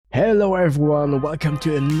Hello, everyone. Welcome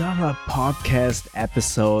to another podcast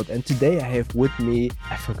episode. And today I have with me,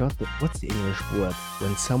 I forgot what's the English word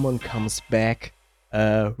when someone comes back,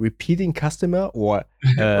 repeating customer or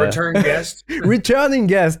Return guest. returning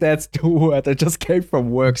guest. That's the word. I just came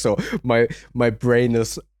from work, so my brain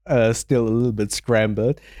is still a little bit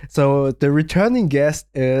scrambled. So the returning guest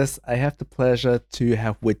is I have the pleasure to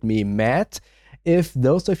have with me Matt. If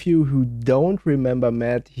those of you who don't remember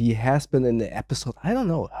Matt, he has been in the episode. I don't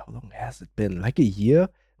know how long has it been? Like a year?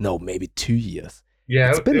 No, maybe 2 years. Yeah,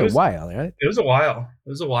 It's been it a was while, right? it was a while. It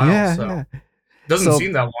was a while. Yeah, So yeah. doesn't So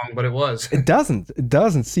seem that long, but it was. it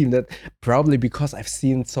doesn't seem that, probably because I've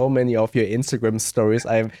seen so many of your Instagram stories.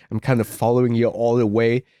 I'm kind of following you all the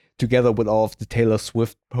way together with all of the Taylor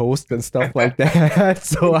Swift posts and stuff like that.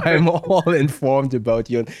 So I'm all informed about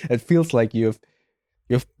you. And it feels like you've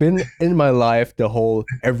been in my life the whole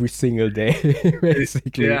every single day,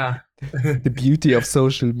 basically. Yeah. The beauty of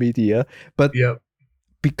social media. But Yep.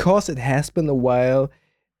 because it has been a while,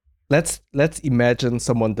 let's imagine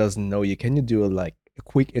someone doesn't know you. Can you do a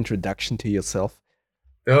quick introduction to yourself?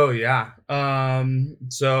 Oh yeah.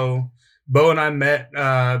 So Bo and I met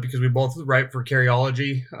because we both write for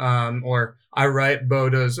Carryology. Or I write, Bo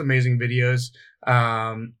does amazing videos.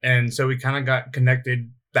 And so we kind of got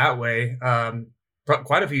connected that way.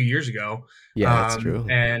 Quite a few years ago. Yeah, that's true.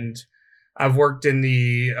 And I've worked in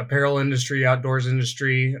the apparel industry, outdoors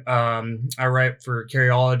industry. I write for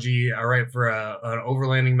Carryology. I write for an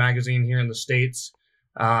Overlanding magazine here in the States.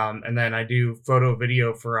 And then I do photo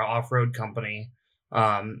video for an off-road company,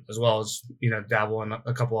 as well as, dabble in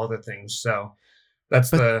a couple other things. So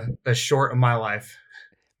that's But the short of my life.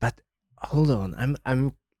 but hold on.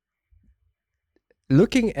 I'm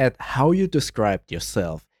looking at how you described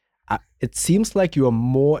yourself. It seems like you are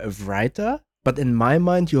more a writer, but in my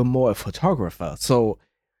mind you're more a photographer. So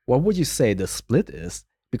what would you say the split is?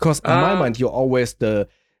 Because in my Um, mind you're always the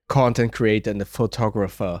content creator and the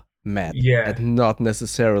photographer, Matt, yeah. and not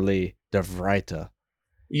necessarily the writer.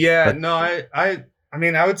 Yeah, But no, I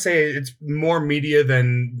mean, I would say it's more media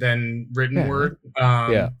than written yeah, word.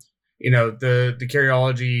 yeah. The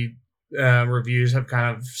Carryology reviews have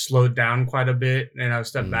kind of slowed down quite a bit, and I've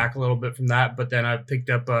stepped Mm, back a little bit from that. But then I've picked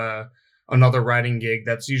up another writing gig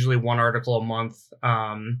that's usually one article a month,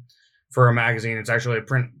 for a magazine. It's actually a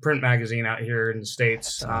print magazine out here in the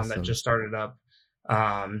States, that's that awesome. just started up.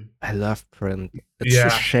 Um, I love print. It's a yeah,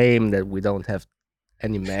 shame that we don't have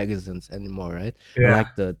any magazines anymore, right? I yeah.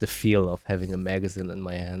 like the feel of having a magazine in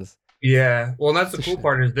my hands. Yeah, well, that's It's the a cool shame.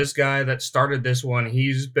 part is this guy that started this one,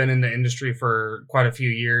 he's been in the industry for quite a few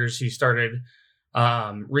years. He started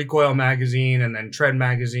Recoil magazine and then Tread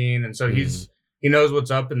magazine, and so Mm, he knows what's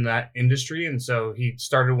up in that industry, and so he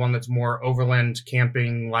started one that's more overland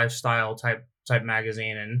camping lifestyle type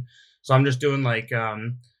magazine. And so I'm just doing like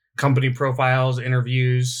company profiles,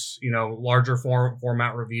 interviews, larger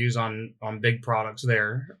format reviews on big products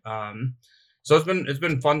there. So it's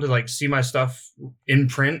been fun to like see my stuff in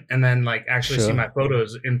print and then like actually see sure. my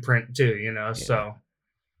photos in print too, Yeah. so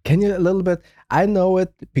Can you a little bit? I know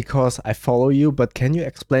it because I follow you, but can you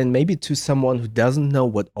explain maybe to someone who doesn't know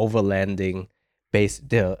what overlanding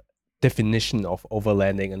the definition of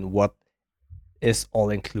overlanding and what is all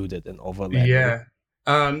included in overlanding?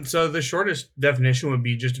 yeah. So the shortest definition would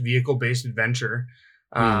be just vehicle-based adventure.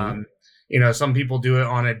 Mm. um some people do it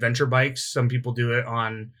on adventure bikes, some people do it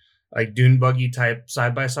on like dune buggy type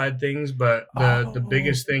side by side things, but the Oh,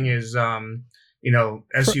 biggest thing is tr-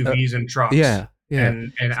 SUVs and trucks, yeah, yeah.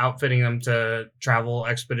 and outfitting them to travel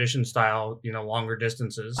expedition style, longer Ah,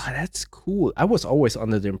 distances. that's cool. I was always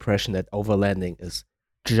under the impression that overlanding is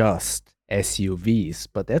just SUVs,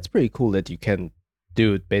 but that's pretty cool that you can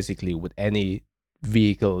do it basically with any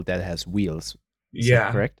vehicle that has wheels. Is that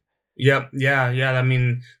Yeah. correct? Yep. Yeah. Yeah. I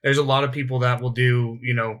mean, there's a lot of people that will do,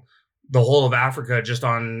 the whole of Africa just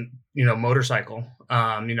on, motorcycle.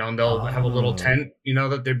 And they'll have a little Oh, tent,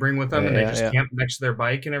 that they bring with them, yeah, and they yeah, just yeah. camp next to their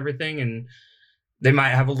bike and everything. And they might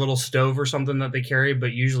have a little stove or something that they carry,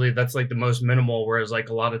 but usually that's like the most minimal. Whereas like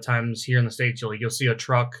a lot of times here in the States, you'll see a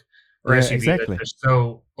truck or Yeah, SUV that's exactly. just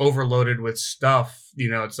so overloaded with stuff.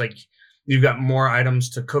 It's like you've got more items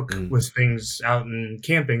to cook Mm. with things out in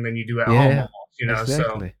camping than you do at Yeah, home yeah, almost. So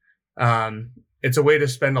exactly. it's a way to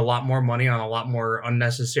spend a lot more money on a lot more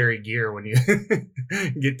unnecessary gear when you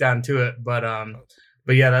get down to it. But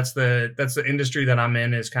yeah, that's the industry that I'm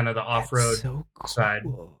in, is kind of the That's off-road so side.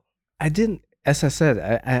 cool. I didn't, as I said,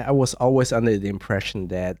 I was always under the impression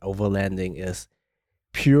that overlanding is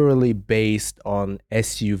purely based on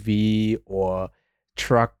SUV or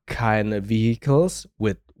truck kind of vehicles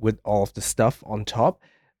with all of the stuff on top.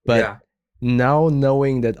 But Yeah. now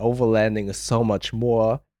knowing that overlanding is so much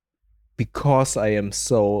more, because I am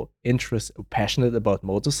so interested, passionate about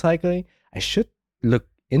motorcycling, I should look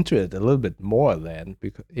into it a little bit more then.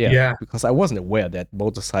 Because Yeah. because I wasn't aware that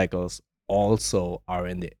motorcycles also are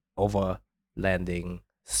in the overlanding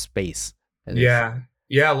space. That is, Yeah.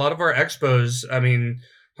 Yeah, a lot of our expos, I mean,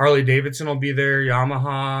 Harley Davidson will be there,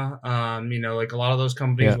 Yamaha, like a lot of those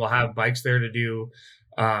companies yeah, will have bikes there to do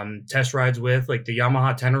test rides with. Like the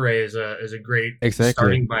Yamaha Tenere is a great exactly.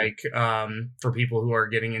 starting bike for people who are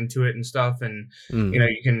getting into it and stuff. And Mm,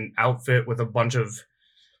 you can outfit with a bunch of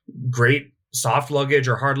great soft luggage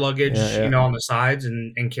or hard yeah, luggage, yeah. on the sides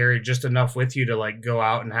and carry just enough with you to like go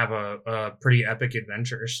out and have a pretty epic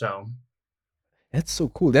adventure. So That's so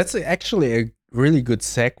cool. That's actually a really good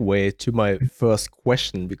segue to my first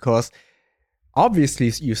question because obviously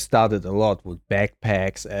you started a lot with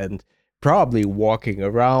backpacks and probably walking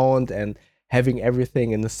around and having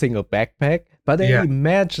everything in a single backpack. But I yeah.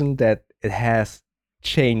 imagine that it has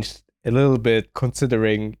changed a little bit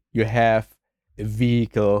considering you have a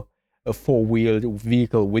vehicle, a four-wheeled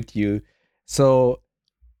vehicle with you. So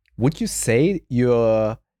would you say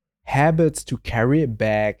your habits to carry a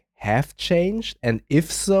bag have changed? And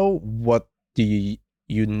if so, what do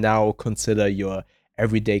you now consider your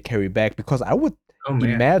everyday carry bag? Because I would Oh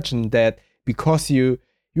man. imagine that because you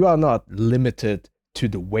are not limited to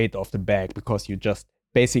the weight of the bag because you just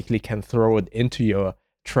basically can throw it into your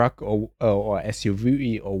truck or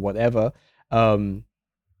SUV or whatever. Um,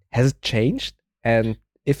 has it changed? And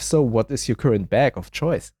if so, what is your current bag of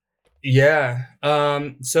choice? Yeah.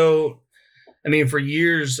 So I mean, for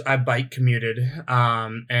years I bike commuted.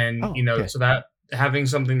 And Oh, okay. so that having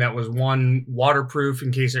something that was one waterproof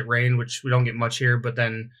in case it rained, which we don't get much here, but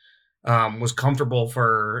then was comfortable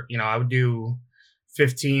for, I would do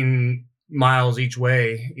 15 miles each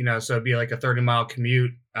way, so it'd be like a 30-mile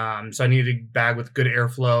commute. So I needed a bag with good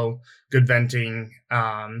airflow, good venting,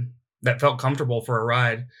 that felt comfortable for a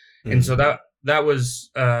ride. And so Mm, that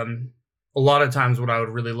was a lot of times what I would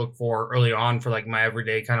really look for early on for like my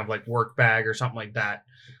everyday kind of like work bag or something like that.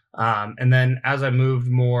 And then as I moved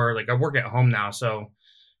more, like I work at home now, so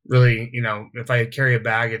really, if I carry a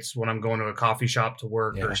bag, it's when I'm going to a coffee shop to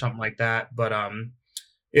work or yeah. something like that. But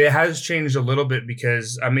it has changed a little bit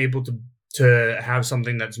because I'm able to have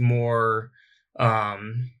something that's more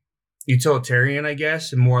um utilitarian, I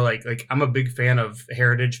guess, and more like I'm a big fan of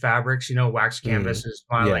heritage fabrics. Wax Mm, canvas is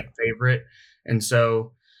my yeah. like favorite. And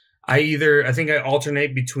so I think I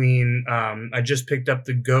alternate between I just picked up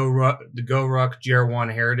the Goruck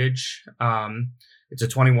GR1 Heritage. It's a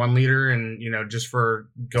 21 liter, and just for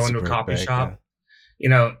It's going a to a great coffee bag, shop,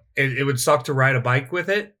 yeah. it would suck to ride a bike with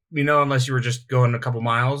it, unless you were just going a couple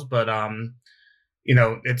miles. But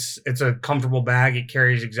it's a comfortable bag. It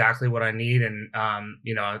carries exactly what I need, and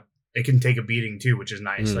it can take a beating too, which is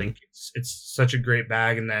nice. Mm. Like it's such a great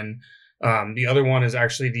bag. And then the other one is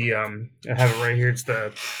actually the I have it right here. It's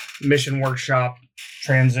the Mission Workshop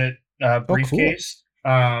Transit Oh, cool. briefcase.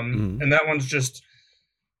 Mm. And that one's just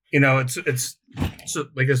it's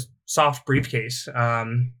like a soft briefcase.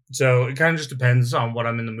 So it kind of just depends on what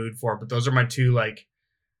I'm in the mood for. But those are my two like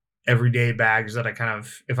everyday bags that I kind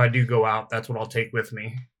of, if I do go out, that's what I'll take with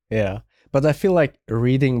me. Yeah. But I feel like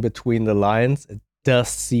reading between the lines, it does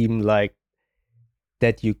seem like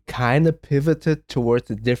that you kind of pivoted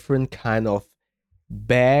towards a different kind of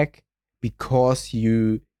bag because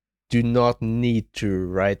you do not need to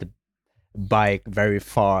ride a bike very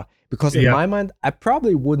far. Because in Yep. my mind, I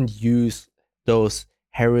probably wouldn't use those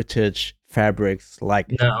heritage fabrics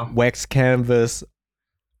like No. wax canvas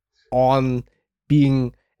on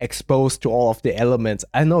being exposed to all of the elements.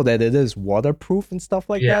 I know that it is waterproof and stuff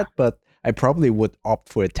like Yeah. that, but I probably would opt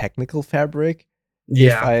for a technical fabric if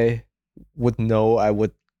Yeah. I would know I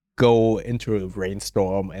would go into a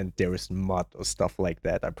rainstorm and there is mud or stuff like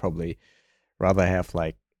that. I probably rather have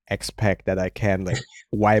like X pack that I can like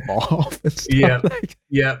wipe off and stuff Yep. like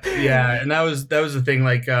Yep. Yeah. And that was the thing.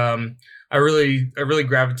 Like, I really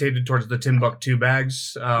gravitated towards the Timbuk2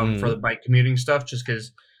 bags, for mm, the bike commuting stuff, just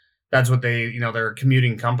because that's what they're a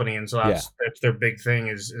commuting company. And so yeah. that's their big thing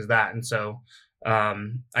is that. And so,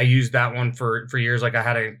 I used that one for years. Like I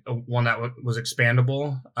had a one that was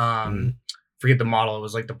expandable. Mm, Forget the model. It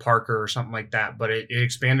was like the Parker or something like that, but it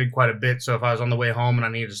expanded quite a bit. So if I was on the way home and I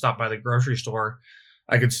needed to stop by the grocery store,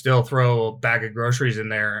 I could still throw a bag of groceries in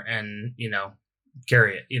there and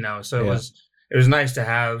carry it. So it yeah. was it was nice to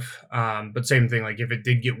have. But same thing, like if it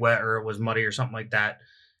did get wet or it was muddy or something like that,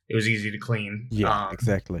 it was easy to clean. Yeah,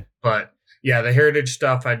 exactly. But yeah, the heritage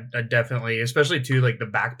stuff, I definitely, especially too, like the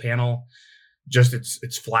back panel, just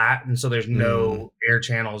it's flat, and so there's Mm, no air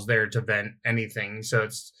channels there to vent anything. So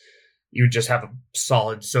you would just have a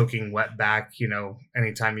solid soaking wet back,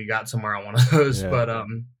 anytime you got somewhere on one of those. Yeah.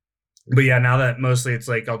 But yeah, now that mostly it's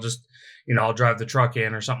like I'll just, I'll drive the truck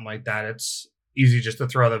in or something like that. It's easy just to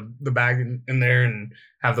throw the bag in there and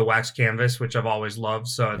have the wax canvas, which I've always loved.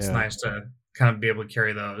 So it's Yeah. nice to kind of be able to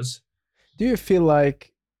carry those. Do you feel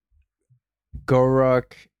like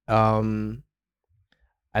Goruck,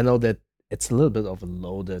 I know that it's a little bit of a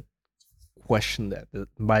loaded question that it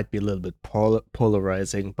might be a little bit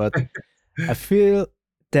polarizing, but I feel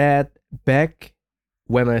that back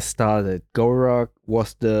when I started, Goruck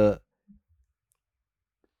was the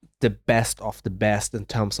best of the best in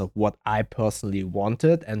terms of what I personally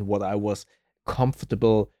wanted and what I was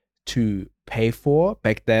comfortable to pay for.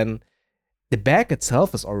 Back then, the bag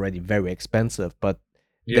itself is already very expensive, but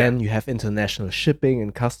Yeah. then you have international shipping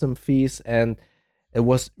and custom fees, and it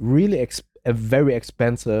was really a very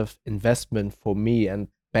expensive investment for me. And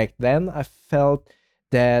back then, I felt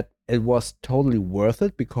that it was totally worth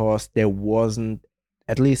it because there wasn't,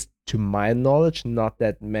 at least to my knowledge, not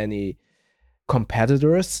that many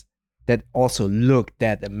competitors that also look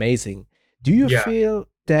that amazing. Do you Yeah. feel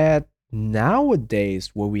that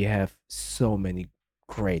nowadays, where we have so many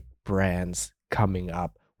great brands coming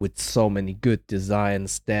up with so many good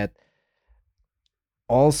designs that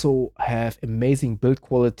also have amazing build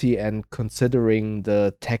quality, and considering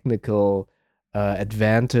the technical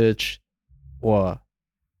advantage, or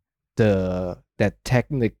that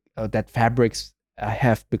fabrics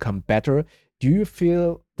have become better, do you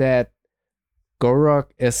feel that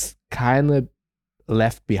Goruck is kind of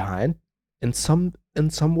left behind in some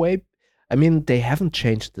way? I mean, they haven't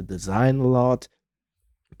changed the design a lot.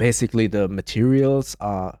 Basically, the materials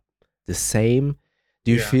are the same.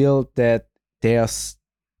 Do you Yeah. feel that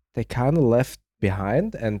they kind of left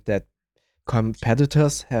behind, and that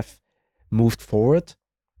competitors have moved forward?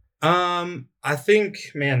 I think,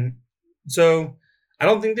 man, so I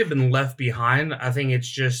don't think they've been left behind. I think it's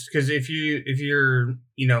just because if you're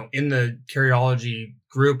in the Carryology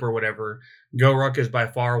group or whatever, GoRuck is by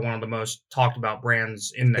far one of the most talked about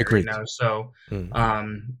brands in there. Agreed. So Mm.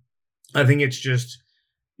 um, I think it's just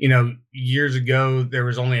years ago there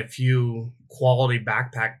was only a few quality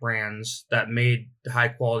backpack brands that made high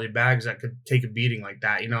quality bags that could take a beating like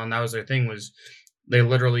that. And that was their thing, was they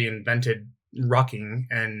literally invented rucking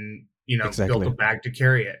and built a Exactly. bag to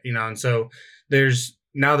carry it. And so there's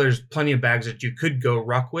plenty of bags that you could go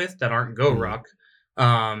ruck with that aren't go Mm. ruck.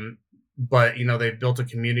 But they've built a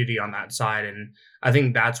community on that side, and I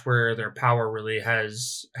think that's where their power really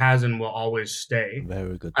has and will always stay.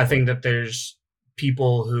 Very good I think point. that there's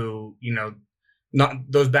people who not,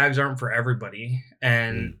 those bags aren't for everybody,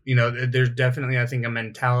 and Mm. there's definitely, I think, a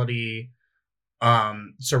mentality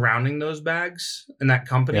surrounding those bags and that Yeah.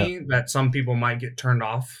 company that some people might get turned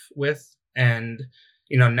off with. And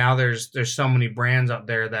now there's so many brands out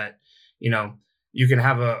there that you know you can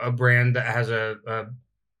have a brand that has a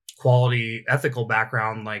quality ethical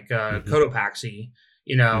background like Hmm. Cotopaxi,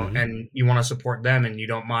 Hmm. and you want to support them and you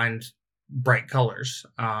don't mind bright colors.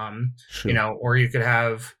 Sure. Or you could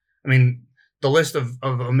have, I mean, the list of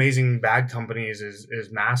amazing bag companies is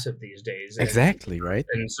massive these days. and Exactly, right?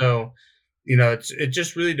 and so it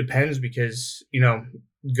just really depends, because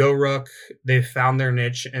GoRuck, they've found their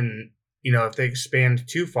niche, and if they expand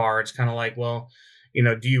too far, it's kind of like, well,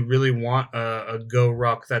 do you really want a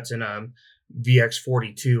GoRuck that's in a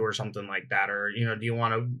VX42 or something like that, or do you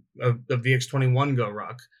want a VX21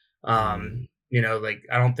 GoRuck? Mm. Like,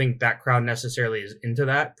 I don't think that crowd necessarily is into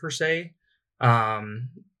that per se.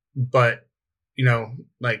 But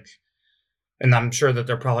like, and I'm sure that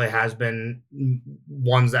there probably has been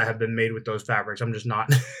ones that have been made with those fabrics. I'm just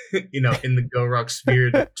not, in the GoRuck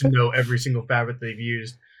sphere to know every single fabric they've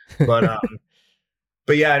used.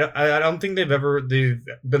 But yeah, I don't think they've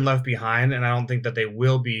been left behind, and I don't think that they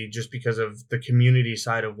will be, just because of the community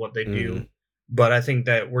side of what they Mm. do. But I think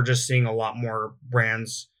that we're just seeing a lot more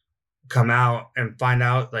brands come out and find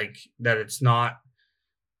out, like, that it's not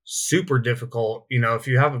super difficult. If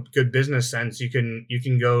you have a good business sense, you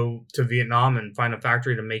can go to Vietnam and find a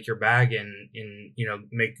factory to make your bag, and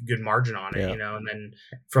make a good margin on it, Yeah. and then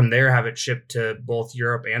from there have it shipped to both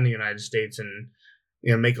Europe and the United States, and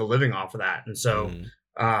make a living off of that. And so Mm.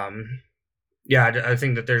 um yeah, I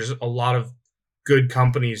think that there's a lot of good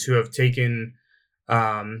companies who have taken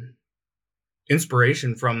um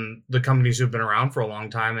inspiration from the companies who've been around for a long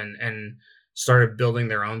time, and started building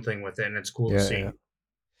their own thing with it, and it's cool to Yeah, yeah. see.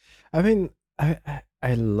 I mean,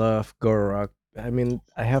 I love Goruck. I mean,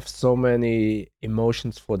 I have so many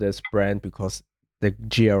emotions for this brand because the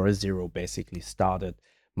GR0 basically started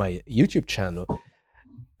my YouTube channel.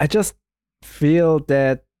 I just feel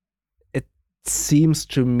that it seems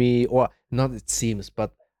to me, or not it seems,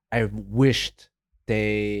 but I wished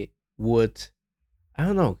they would, I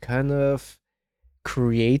don't know, kind of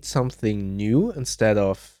create something new instead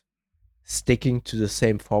of sticking to the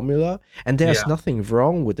same formula. And there's Yeah, nothing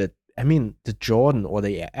wrong with it. I mean, the Jordan or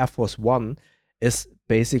the Air Force One is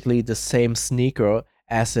basically the same sneaker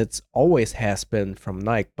as it's always has been from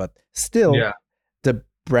Nike, but still yeah, the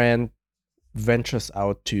brand ventures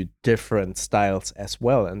out to different styles as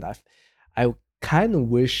well. And I kind of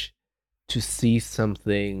wish to see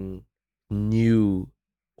something new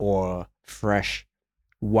or fresh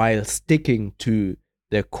while sticking to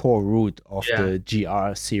the core root of yeah, the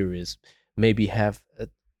GR series. Maybe have a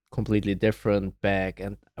completely different bag,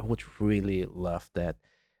 and I would really love that.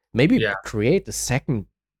 Maybe yeah. create a second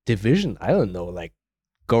division. I don't know, like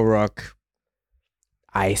Goruck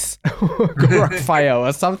Ice, Goruck Fire,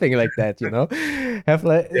 or something like that. Have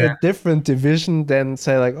like a Yeah, different division. Then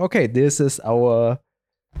say like, okay, this is our,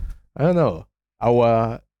 I don't know,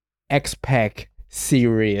 our X Pack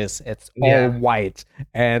series. It's all yeah, white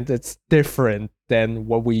and it's different than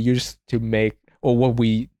what we used to make or what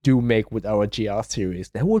we do make with our GR series.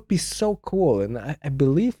 That would be so cool. And I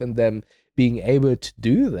believe in them being able to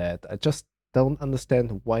do that. I just don't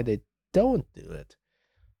understand why they don't do it.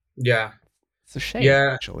 yeah. It's a shame,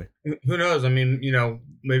 Yeah, actually. who knows? I mean,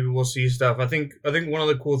 maybe we'll see stuff. I think one of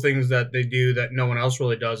the cool things that they do that no one else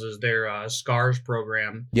really does is their scars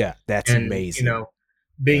program, Yeah, that's and amazing. Yeah,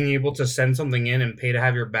 being able to send something in and pay to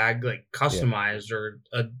have your bag like yeah. customized or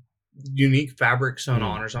a unique fabric sewn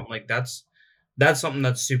on Mm, or something like that's something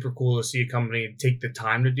that's super cool to see a company take the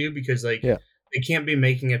time to do because like yeah, they can't be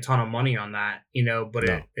making a ton of money on that, but it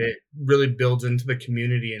no, it really builds into the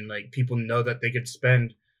community and like people know that they could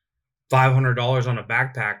spend $500 on a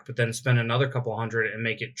backpack, but then spend another couple hundred and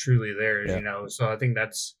make it truly theirs, yeah, So I think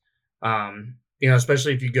that's,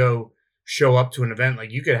 especially if you go show up to an event,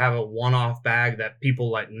 like you could have a one-off bag that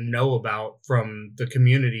people like know about from the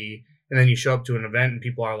community, and then you show up to an event and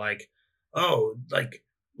people are like, "Oh, like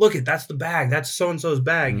look at that's the bag, that's so and so's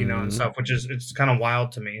bag," and mm. stuff, which is it's kind of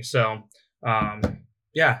wild to me. So, um,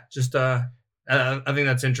 yeah, just I think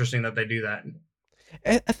that's interesting that they do that.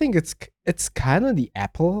 I think it's kind of the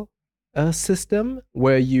Apple system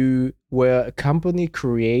where a company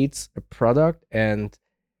creates a product and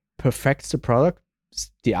perfects the product,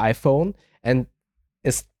 the iPhone, and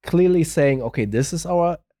is clearly saying, okay, this is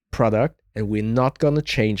our product, and we're not gonna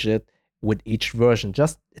change it with each version,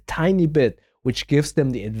 just a tiny bit, which gives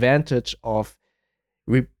them the advantage of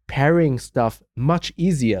repairing stuff much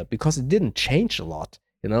easier because it didn't change a lot,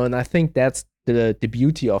 And I think that's the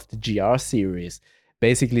beauty of the GR series.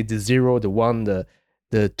 Basically, the 0, the 1,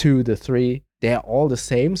 the 2, the 3, they're all the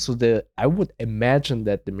same. So I would imagine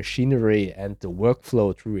that the machinery and the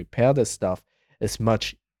workflow to repair this stuff is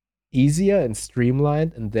much easier and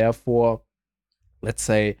streamlined, and therefore, let's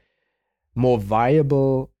say, more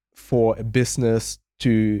viable for a business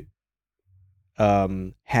to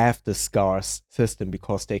have the scars system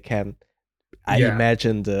because they can. I Yeah,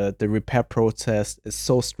 imagine the repair process is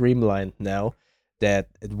so streamlined now that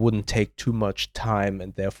it wouldn't take too much time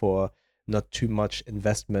and therefore not too much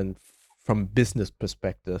investment from business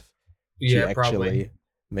perspective to yeah, probably. actually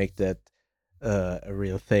make that a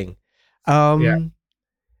real thing. Yeah. Um,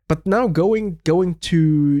 but now going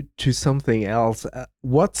to something else.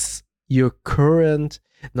 What's your current?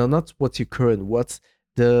 No, not what's your current. What's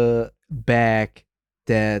the bag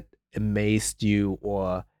that amazed you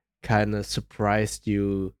or kind of surprised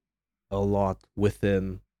you a lot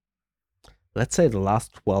within, let's say, the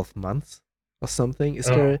last 12 months or something? Is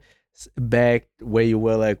Oh, there a bag where you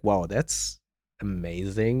were like, wow, that's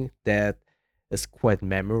amazing, that is quite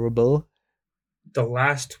memorable? the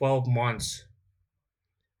last 12 months.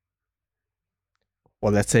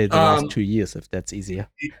 Or let's say the last Um, 2 years, if that's easier.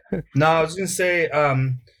 no, I was gonna say,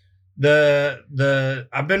 the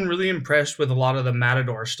I've been really impressed with a lot of the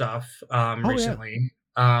Matador stuff Oh, yeah. recently.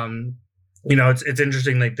 It's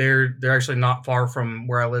interesting. Like they're actually not far from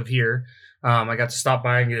where I live here. I got to stop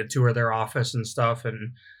by and get a tour of their office and stuff,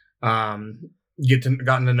 and um,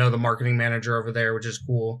 gotten to know the marketing manager over there, which is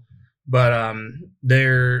cool. But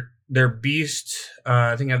their Beast,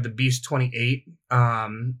 I think I have the Beast 28,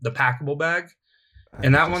 the packable bag,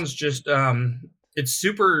 and I that just one's just it's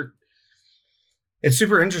super it's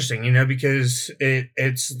super interesting, because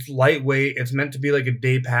it's lightweight. It's meant to be like a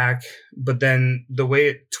day pack, but then the way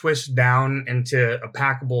it twists down into a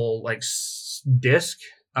packable like disc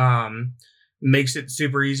um, makes it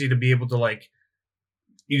super easy to be able to like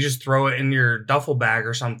you just throw it in your duffel bag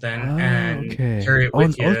or something Oh, and okay. carry it On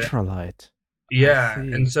with you. ultralight. I Yeah,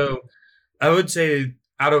 and see. so I would say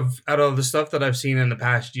out of the stuff that I've seen in the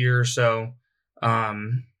past year or so,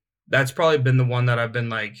 Um, that's probably been the one that I've been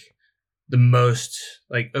like the most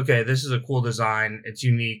like, okay, this is a cool design. It's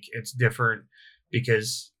unique. It's different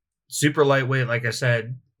because super lightweight, like I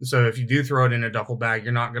said. So if you do throw it in a duffel bag,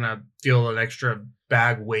 you're not gonna feel an extra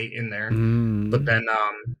bag weight in there. But Mm. then,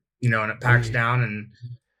 and it Oh, packs down and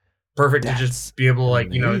perfect to just that's be able to like,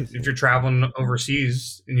 if you're amazing. traveling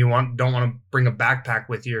overseas and don't want to bring a backpack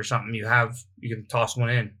with you or something, you can toss one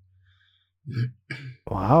in.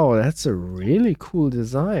 Wow, that's a really cool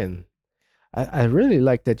design. I really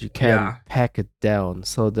like that you can Yeah, pack it down.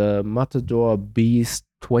 So the Matador Beast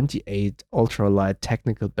 28 ultralight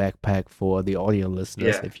technical backpack for the audio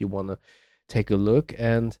listeners, yeah. if you want to take a look.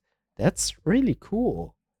 And that's really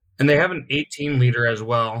cool. And they have an 18 liter as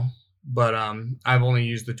well, but I've only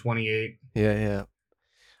used the 28. Yeah, yeah.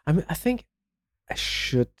 I mean, I think I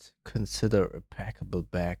should consider a packable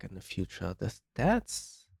bag in the future.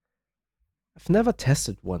 That's I've never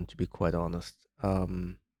tested one, to be quite honest.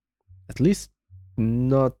 At least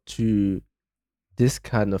not to this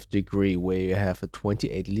kind of degree where you have a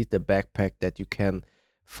 28-liter backpack that you can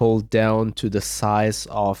fold down to the size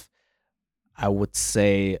of, I would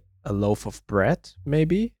say, a loaf of bread,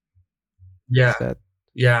 maybe. Is Yeah, that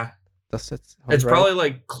yeah. does that sound It's right? probably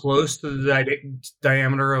like close to the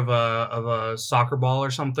diameter of a soccer ball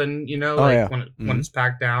or something, Oh like yeah. when Hmm. it's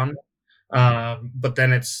packed down. But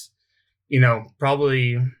then it's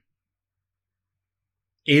probably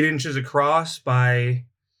 8 inches across by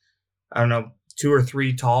I don't know 2 or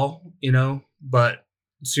 3 tall, but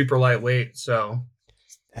super lightweight. So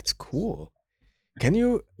That's cool. Can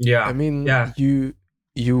you? I yeah, mean, yeah, you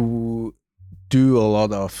do a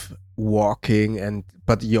lot of walking, and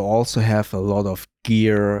but you also have a lot of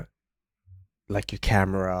gear like your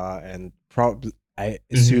camera and probably I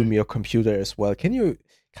assume hmm your computer as well. Can you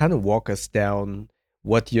kind of walk us down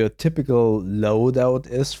what your typical loadout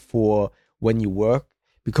is for when you work?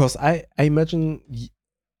 Because I imagine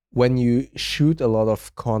when you shoot a lot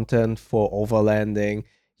of content for overlanding,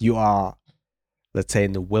 you are, let's say,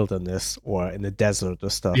 in the wilderness or in the desert or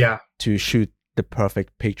stuff yeah. to shoot the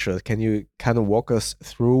perfect picture. Can you kind of walk us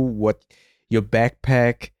through what your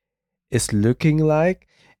backpack is looking like?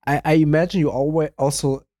 I imagine you always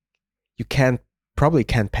also you can't probably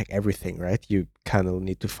can't pack everything, right? You kind of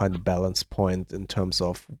need to find a balance point in terms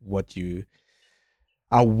of what you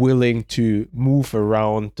are willing to move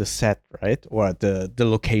around the set, right? Or the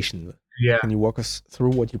location. Yeah. Can you walk us through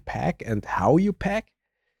what you pack and how you pack?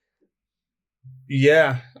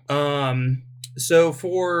 Yeah. So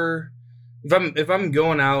for if I'm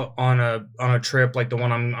going out on a trip like the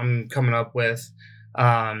one I'm coming up with,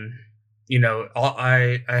 um,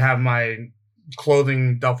 I have my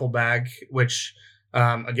clothing duffel bag, which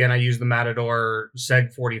again I use the Matador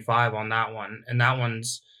Seg 45 on that one, and that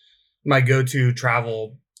one's my go-to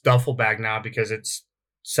travel duffel bag now because it's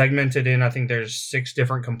segmented in. I think there's 6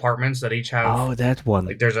 different compartments that each have Oh, that one.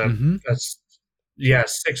 like there's Mm-hmm. yeah,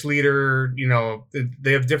 6 liter,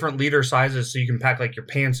 they have different liter sizes so you can pack like your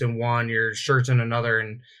pants in one, your shirts in another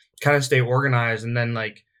and kind of stay organized. And then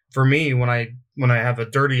like for me, when I have a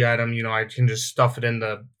dirty item, I can just stuff it in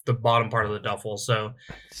the bottom part of the duffel. So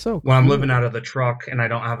So when I'm living out cool. of the truck and I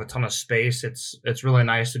don't have a ton of space, it's really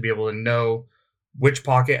nice to be able to know which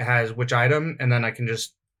pocket has which item, and then I can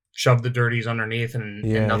just shove the dirties underneath and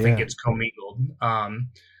Yeah, nothing yeah. gets commingled.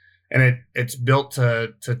 And it's built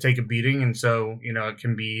to take a beating, and so it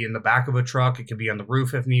can be in the back of a truck, it can be on the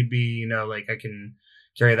roof if need be. Like I can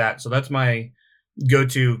carry that. So that's my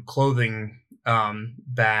go-to clothing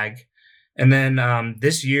bag. And then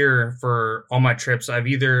this year for all my trips, I've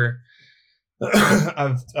either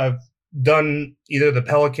I've done either the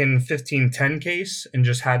Pelican 1510 case and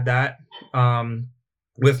just had that um,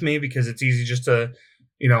 with me because it's easy just to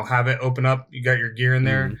have it open up. You got your gear in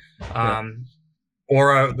there. Mm. Yeah. Um,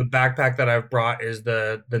 or the backpack that I've brought is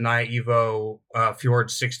the Nye Evo Fjord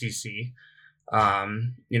 60C.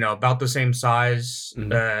 About the same size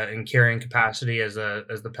Mm. and carrying capacity as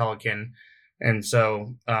the Pelican, and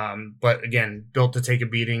so, but again, built to take a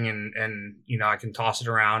beating, and I can toss it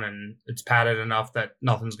around, and it's padded enough that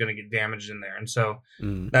nothing's going to get damaged in there, and so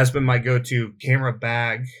Mm. that's been my go-to camera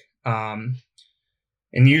bag. Um,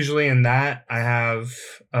 and usually in that I have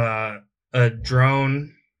a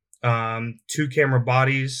drone, 2 camera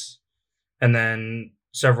bodies, and then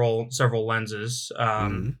several lenses.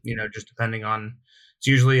 Mm. Just depending on it's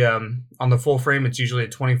usually on the full frame, it's usually a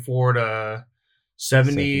 24 to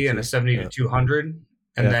 70 and a 70. 70 to Yeah. 200,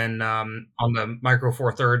 and Yeah. then on the micro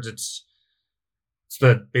four thirds, it's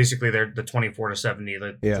the basically they're the 24 to 70,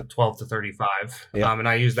 Yeah. the 12 to 35, Yeah. and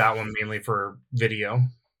I use that one mainly for video.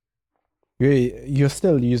 You're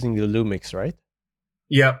still using the Lumix, right?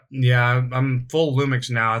 Yep. Yeah. I'm full Lumix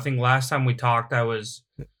now. I think last time we talked, I was,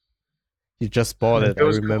 You just bought it. it I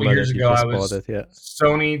was a couple remember years that you ago. I just bought was it. Yeah.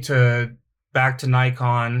 Sony to back to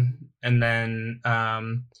Nikon. And then, I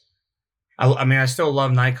mean, I still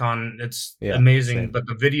love Nikon. It's Yeah. amazing, Same. but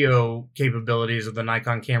the video capabilities of the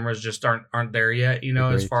Nikon cameras just aren't there yet, as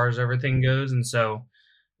Agreed. far as everything goes. And so,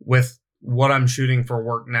 with what I'm shooting for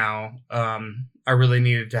work now, I really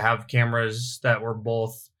needed to have cameras that were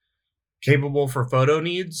both capable for photo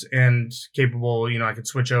needs and capable. I could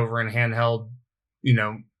switch over and handheld, you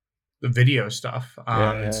know, the video stuff.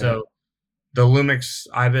 Yeah. And Yeah. Yeah. so the Lumix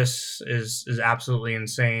Ibis is absolutely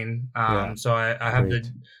insane. Yeah. So I have Agreed.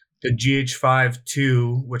 the GH5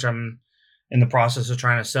 2, which I'm in the process of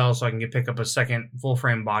trying to sell so I can pick up a second full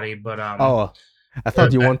frame body. But Oh, I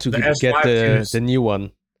thought you want to the get S5 2 the is, new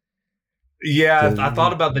one. yeah, I thought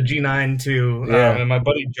The about the G9 too. yeah. And my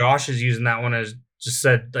buddy Josh is using that one, as just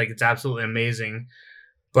said, like it's absolutely amazing.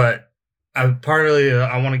 But partly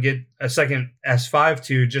I want to get a second S5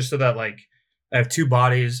 too, just so that like I have two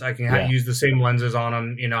bodies. I can Yeah. use the same lenses on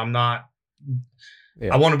them. I'm not. I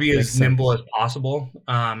Yeah. want to be Makes as nimble sense. as possible,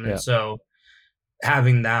 and Yeah. so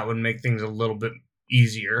having that would make things a little bit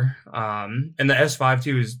easier. And the S5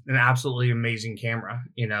 too is an absolutely amazing camera.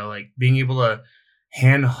 Like being able to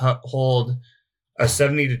hold a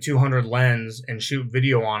 70 to 200 lens and shoot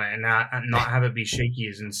video on it and not have it be shaky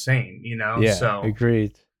is insane. Yeah. So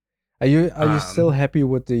Agreed. Are you still um, happy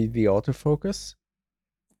with the autofocus?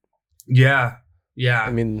 yeah, I yeah.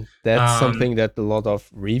 mean, that's Um, something that a lot of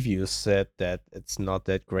reviews said that it's not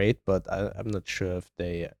that great, but I'm not sure if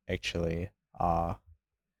they actually are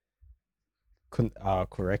are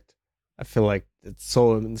correct. I feel like it's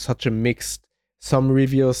such a mixed. Some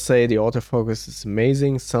reviews say the autofocus is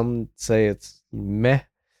amazing. Some say it's meh.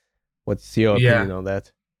 What's your opinion yeah. on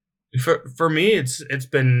that? For me, it's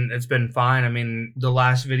been fine. I mean, the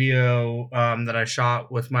last video that I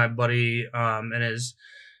shot with my buddy and his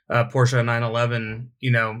Porsche 911,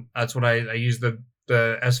 that's what I use the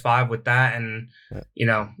S5 with that, and Yeah. you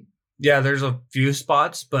know, yeah, there's a few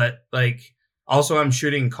spots, but like also I'm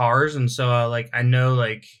shooting cars, and so like I know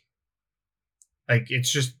like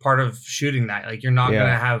it's just part of shooting that. Like you're not Yeah.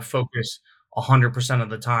 gonna have focus 100% of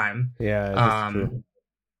the time, Yeah, that's true. um,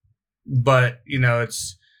 but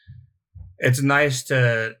it's nice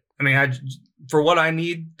to. I mean, for what I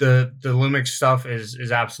need, the Lumix stuff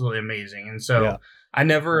is absolutely amazing, and Yeah. so I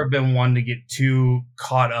never have been one to get too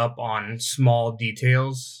caught up on small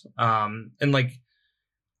details. And like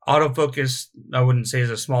autofocus, I wouldn't say is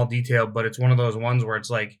a small detail, but it's one of those ones where it's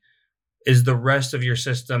like, is the rest of your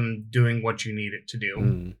system doing what you need it to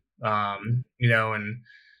do? Mm.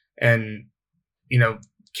 And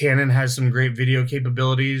Canon has some great video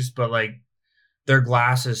capabilities, but like their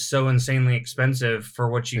glass is so insanely expensive for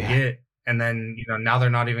what you Yeah. get, and then now they're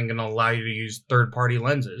not even going to allow you to use third party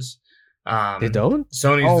lenses. They don't?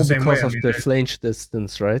 Sony's the Oh, same way. because I of mean, the flange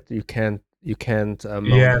distance, right? You can't mount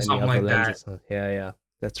yeah, any something other like that. lenses. Yeah, yeah,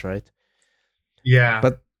 that's right. Yeah,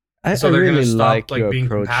 But I so they're going to really stop like your like being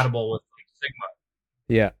approach. compatible with like, Sigma.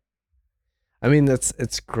 Yeah, I mean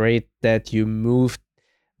it's great that you moved.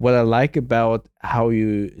 What I like about how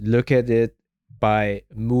you look at it by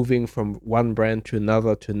moving from one brand to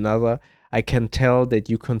another, I can tell that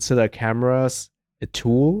you consider cameras a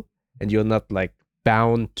tool and you're not like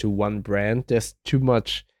bound to one brand. There's too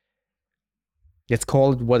much, let's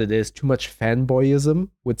call it what it is, too much fanboyism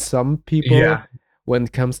with some people Yeah, when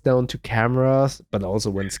it comes down to cameras, but also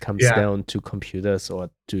when it comes yeah, down to computers or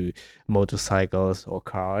to motorcycles or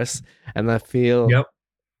cars. And I feel yep,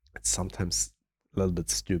 it's sometimes a little bit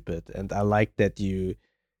stupid. And I like that you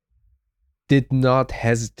did not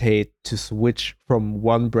hesitate to switch from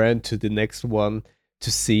one brand to the next one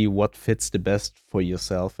to see what fits the best for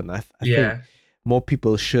yourself. And I think yeah, more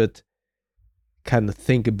people should kind of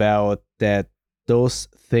think about that those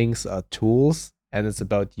things are tools and it's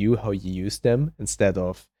about you how you use them instead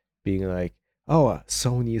of being like, oh,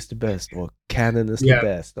 Sony is the best or Canon is the yeah.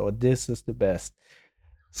 best or this is the best.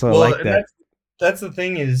 So I Well, like and that. that's the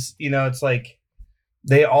thing is, it's like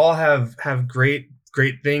they all have great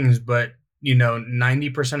things, but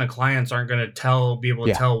 90% of clients aren't going to be able to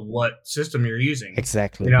Yeah, tell what system you're using.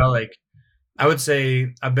 exactly. Like I would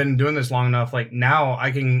say I've been doing this long enough. Like now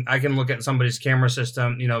I can look at somebody's camera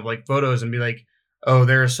system, like photos, and be like, oh,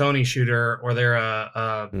 they're a Sony shooter or they're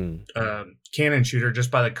Mm, a Canon shooter just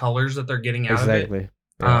by the colors that they're getting out of it. exactly.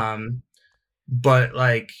 Yeah. Um, but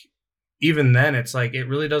like even then, it's like it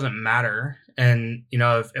really doesn't matter. And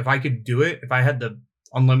if I could do it, if I had the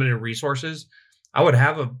unlimited resources, I would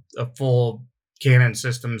have a full Canon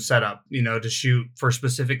system set up, to shoot for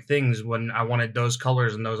specific things when I wanted those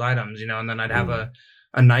colors and those items, and then I'd have Mm,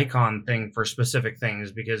 a Nikon thing for specific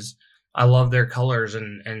things because I love their colors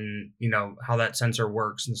and how that sensor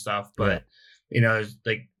works and stuff. Yeah. But it's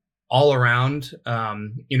like all around,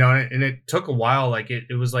 and it took a while. Like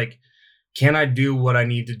it was like, can I do what I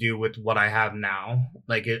need to do with what I have now?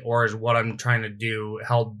 Like or is what I'm trying to do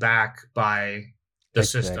held back by the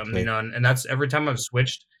system? Exactly. And that's every time I've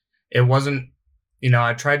switched, it wasn't,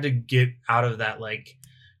 I tried to get out of that, like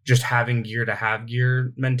just having gear to have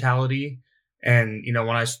gear mentality. And,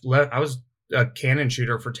 when I left, I was a Canon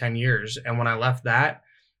shooter for 10 years. And when I left that,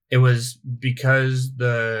 it was because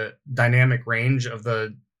the dynamic range of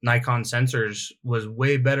the Nikon sensors was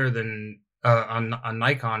way better than on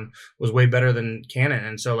Nikon was way better than Canon.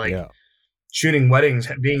 And so like Yeah. shooting weddings,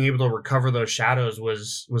 being able to recover those shadows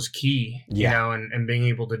was key, Yeah. and being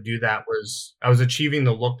able to do that I was achieving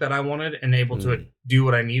the look that I wanted and able to do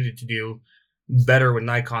what I needed to do better with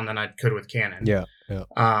Nikon than I could with Canon. Yeah. Yeah.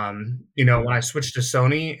 When I switched to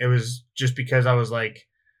Sony, it was just because I was like,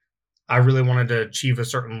 I really wanted to achieve a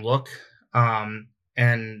certain look.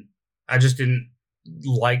 And I just didn't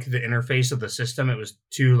like the interface of the system. It was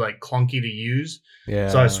too like clunky to use. Yeah.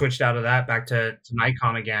 So I switched out of that back to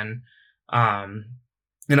Nikon again. And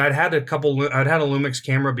I'd had a Lumix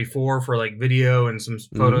camera before for like video and some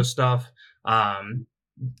photo stuff. And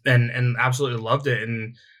absolutely loved it.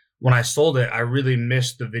 And when I sold it, I really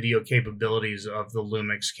missed the video capabilities of the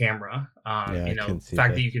Lumix camera. The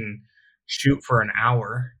fact that you can shoot for an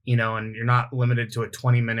hour, and you're not limited to a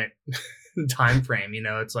 20-minute time frame,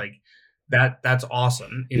 it's like that's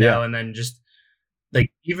awesome, and then just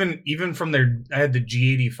like even from there, I had the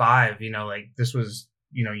G85, like this was,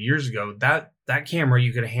 years ago, that camera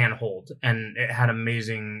you could hand hold and it had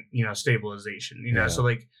amazing, stabilization, so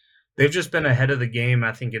like they've just been ahead of the game,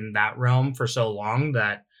 I think, in that realm for so long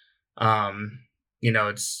that,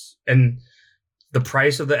 it's, and the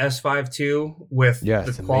price of the S5 too, with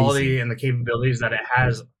the quality and the capabilities that it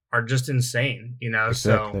has are just insane,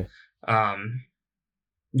 Exactly. So,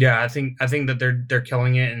 yeah, I think that they're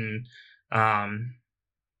killing it. And,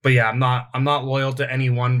 but yeah, I'm not loyal to any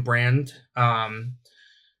one brand, but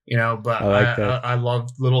I love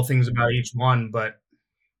little things about each one, but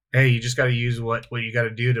hey, you just got to use what you got to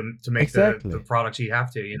do to make the products you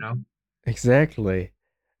have to, Exactly.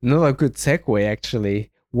 Another good segue, actually.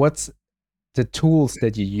 What's the tools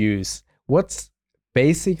that you use? What's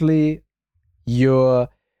basically your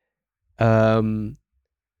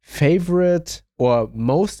favorite or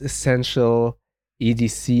most essential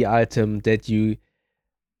EDC item that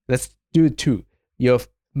let's do it too. Your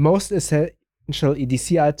most essential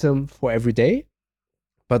EDC item for every day,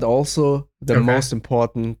 but also the most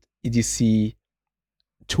important EDC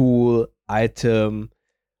tool, item,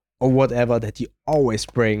 or whatever that you always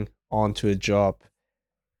bring onto a job.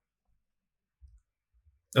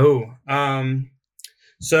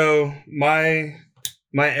 So my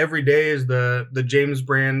everyday is the James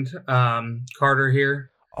brand Carter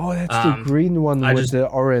here. Oh, that's the green one with the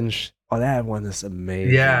orange. Oh, that one is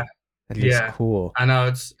amazing. Yeah, that looks cool. I know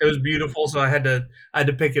it was beautiful, so I had to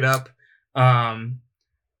pick it up.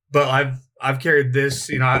 But I've carried this.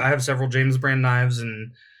 I have several James brand knives,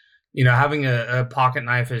 and having a pocket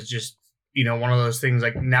knife is just one of those things.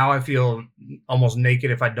 Like now, I feel almost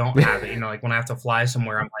naked if I don't have it. Like when I have to fly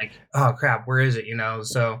somewhere, I'm like, oh crap, where is it?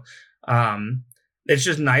 So it's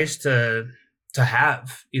just nice to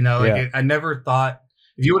have. I never thought,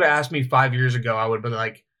 if you would have asked me 5 years ago, I would be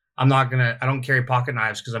like, I don't carry pocket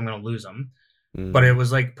knives because I'm gonna lose them. But it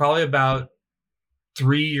was like probably about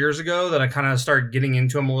 3 years ago that I kind of started getting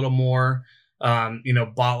into them a little more.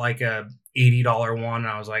 Bought like a $80 one. And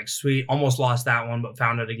I was like, sweet, almost lost that one, but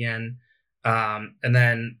found it again. And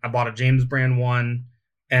then I bought a James brand one,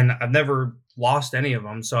 and I've never lost any of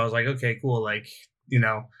them. So I was like, okay, cool. Like, and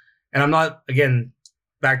I'm not, again,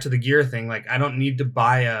 back to the gear thing. Like I don't need to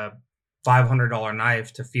buy a $500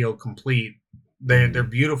 knife to feel complete. They're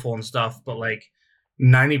beautiful and stuff, but like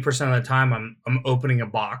 90% of the time I'm opening a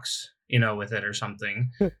box, with it or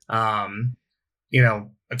something.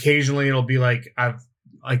 Occasionally it'll be like I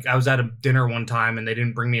was at a dinner one time and they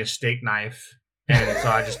didn't bring me a steak knife, and so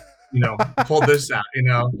I just pulled this out.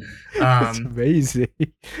 It's amazing.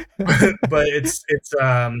 But it's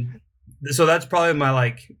so that's probably my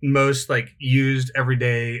like most like used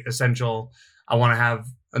everyday essential. I want to have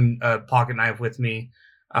a pocket knife with me.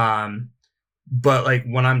 But like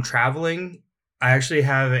when I'm traveling, I actually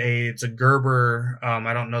have it's a Gerber.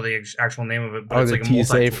 I don't know the actual name of it, but it's like a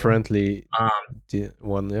TSA friendly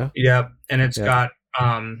one, yeah. Yeah, and it's got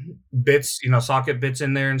bits, socket bits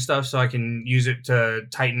in there and stuff, so I can use it to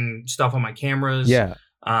tighten stuff on my cameras. Yeah.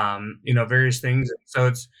 Various things. So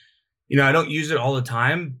it's, I don't use it all the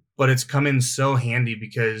time, but it's come in so handy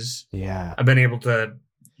because Yeah. I've been able to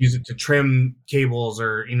use it to trim cables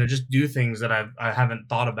or just do things that I haven't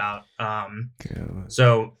thought about. Good.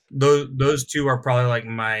 So those two are probably like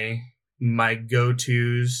my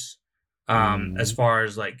go-tos as Mm. far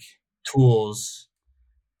as like tools.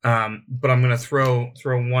 But I'm gonna throw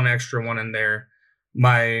one extra one in there.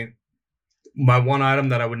 My my one item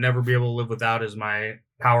that I would never be able to live without is my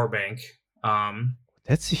power bank. Um,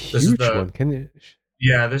 That's a this is huge the one. Can you?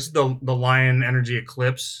 yeah, this is the Lion Energy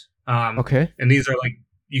Eclipse. Okay. And these are like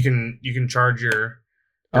you can charge your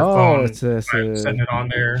Oh, phone it's a, by setting it on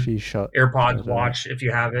there, she shot. AirPods, Shot watch if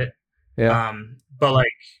you have it. Yeah. But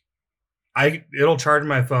like it'll charge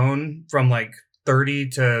my phone from like 30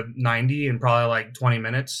 to 90 in probably like 20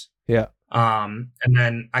 minutes. Yeah. And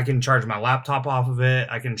then I can charge my laptop off of it.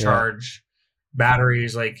 I can Yeah. charge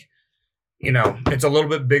batteries. Like, it's a little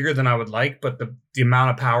bit bigger than I would like, but the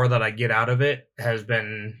amount of power that I get out of it has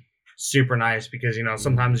been super nice because,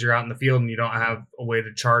 sometimes you're out in the field and you don't have a way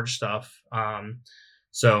to charge stuff.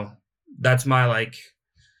 So that's my, like,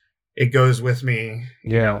 it goes with me,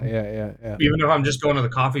 Yeah. Yeah. Yeah. even if I'm just going to the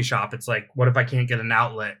coffee shop, it's like, what if I can't get an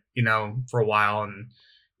outlet, for a while? And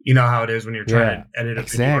you know how it is when you're trying Yeah. to edit a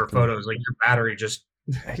video or Exactly. photos, like your battery just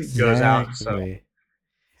goes out. So, Exactly.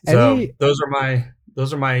 so Any those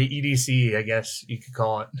are my EDC, I guess you could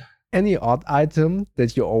call it. any odd item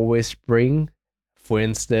that you always bring? For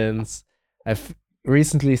instance, I've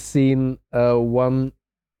recently seen one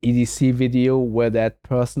EDC video where that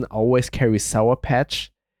person always carries Sour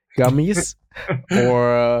Patch gummies,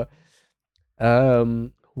 or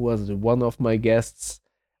who was it? One of my guests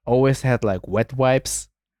always had like wet wipes.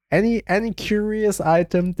 Any curious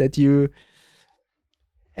item that you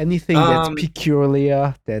anything that's Um,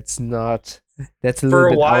 peculiar, that's a for little a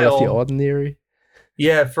bit out of the while, ordinary?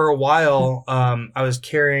 yeah, for a while, I was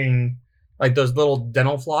carrying like those little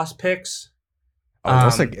dental floss picks. Oh,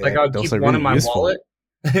 Like I would those keep are one really in my useful. wallet.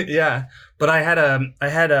 Yeah, but I had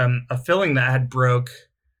a filling that had broke,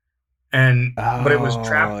 but it was Oh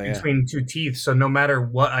trapped yeah. between two teeth. So no matter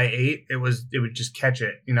what I ate, it would just catch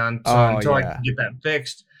it. And so Oh until I could yeah. get that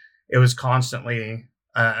fixed, it was constantly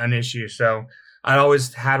an issue. So I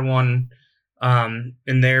always had one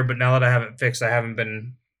in there, but now that I have it fixed, I haven't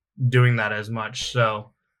been doing that as much.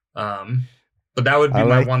 So, but that would I be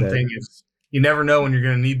my like one that. thing is you never know when you're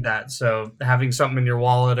going to need that. So having something in your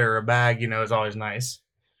wallet or a bag, is always nice.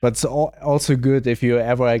 But it's also good if you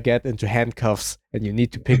ever get into handcuffs and you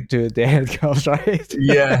need to pick to the handcuffs, right?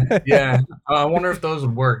 Yeah, yeah. I wonder if those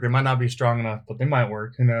would work. They might not be strong enough, but they might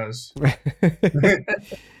work. Who knows?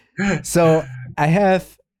 So I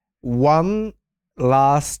have one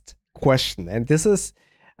last question, and this is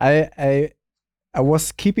I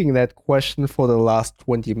was keeping that question for the last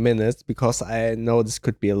 20 minutes because I know this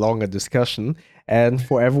could be a longer discussion. And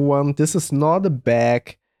for everyone, this is not a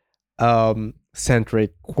bag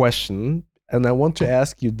centric question. And I want to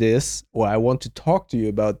ask you this, or I want to talk to you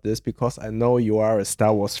about this because I know you are a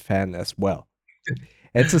Star Wars fan as well.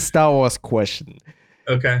 It's a Star Wars question.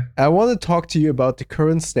 Okay. I want to talk to you about the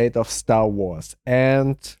current state of Star Wars.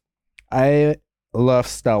 And I love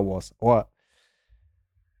Star Wars, or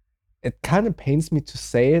it kind of pains me to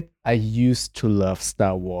say it. I used to love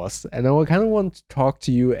Star Wars. And I kind of want to talk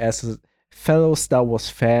to you as a fellow Star Wars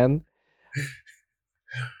fan.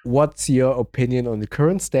 What's your opinion on the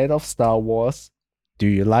current state of Star Wars? Do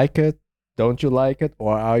you like it? Don't you like it?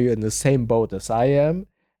 Or are you in the same boat as I am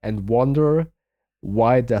and wonder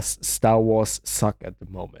why does Star Wars suck at the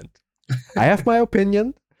moment? I have my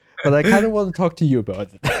opinion, but I kind of want to talk to you about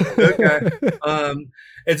Okay. it.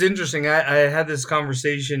 It's interesting. I had this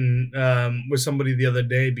conversation with somebody the other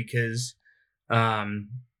day because, I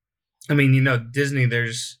mean, Disney.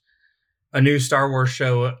 There's a new Star Wars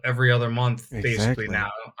show every other month, basically Exactly.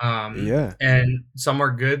 now. Yeah. And some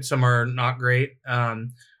are good, some are not great.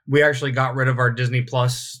 We actually got rid of our Disney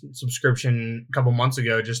Plus subscription a couple months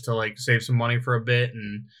ago just to like save some money for a bit,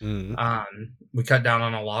 and Mm. we cut down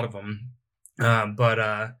on a lot of them. But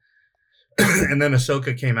and then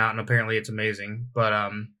Ahsoka came out, and apparently it's amazing. But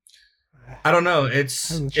I don't know. I'm not It's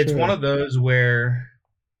one sure. of those where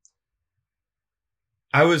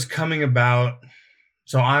I was coming about.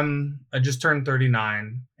 So I just turned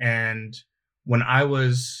 39, and when I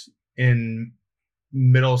was in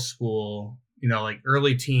middle school, like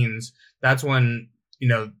early teens, that's when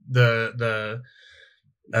the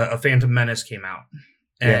a Phantom Menace came out,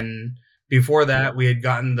 Yeah. and before that, we had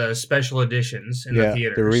gotten the special editions in the Yeah. The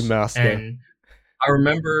theaters, remaster. and I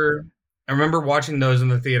remember I remember watching those in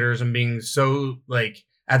the theaters and being so like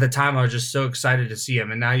at the time I was just so excited to see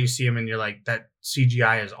them, and now you see them and you're like that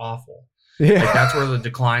CGI is awful. Like that's where Yeah. the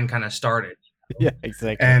decline kind of started. Yeah,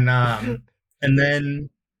 exactly. And and then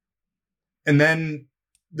and then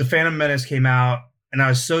the Phantom Menace came out, and I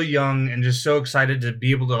was so young and just so excited to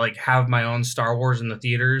be able to like have my own Star Wars in the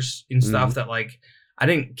theaters and Mm, stuff that like I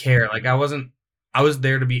didn't care. Like I was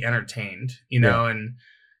there to be entertained, yeah. and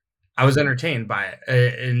I was entertained by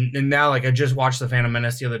it. And now like I just watched the Phantom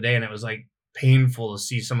Menace the other day, and it was like painful to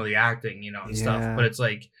see some of the acting, and stuff. But Yeah. it's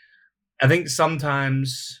like I think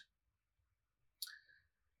sometimes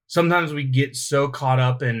we get so caught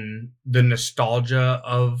up in the nostalgia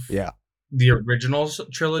of Yeah. the original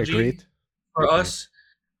trilogy Agreed. for Agreed. us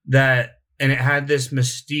that and it had this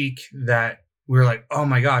mystique that we were like, oh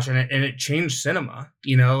my gosh, and it changed cinema,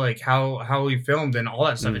 like how we filmed and all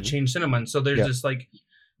that stuff. It Mm, changed cinema, and so there's yeah. this like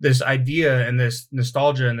this idea and this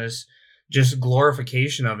nostalgia and this just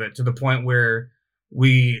glorification of it to the point where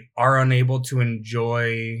we are unable to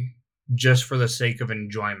enjoy just for the sake of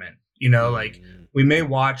enjoyment. Like Mm, we may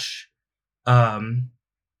watch um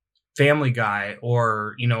Family Guy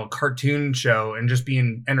or a cartoon show and just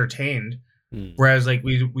being entertained. mm, Whereas like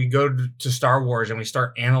we go to Star Wars and we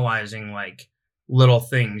start analyzing like little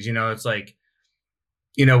things. It's like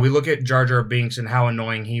we look at Jar Jar Binks and how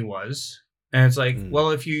annoying he was, and it's like, mm. well,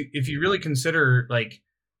 if you really consider like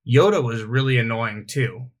Yoda was really annoying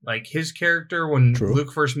too. Like his character when True.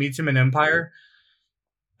 Luke first meets him in Empire,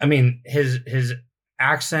 I mean his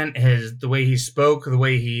accent, the way he spoke, the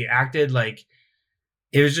way he acted, like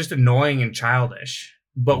it was just annoying and childish.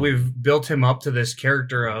 But Mm, we've built him up to this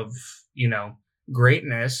character of,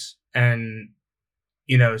 greatness. And,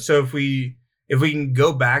 so if we can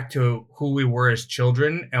go back to who we were as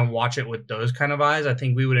children and watch it with those kind of eyes, I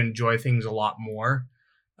think we would enjoy things a lot more.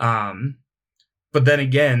 Um, but then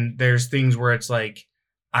again, there's things where it's like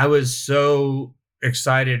I was so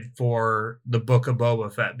excited for the Book of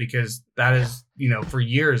Boba Fett because that yeah. is, for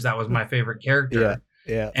years that was my favorite Yeah. character.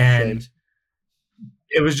 Yeah. And Same.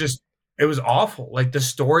 it was just it was awful. Like the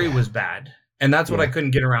story Yeah. was bad. And that's what I Yeah.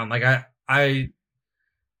 couldn't get around. Like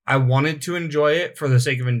I wanted to enjoy it for the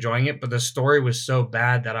sake of enjoying it, but the story was so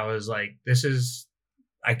bad that I was like, this is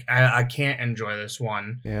I can't enjoy this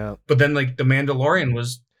one. Yeah. But then like The Mandalorian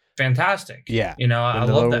was fantastic. Yeah. I love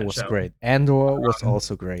Mandalorian that was show. great. Andor was Um,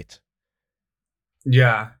 also great.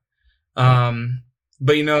 yeah. Yeah.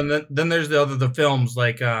 But then there's the films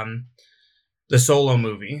like the Solo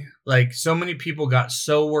movie. Like so many people got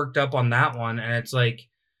so worked up on that one, and it's like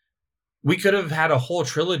we could have had a whole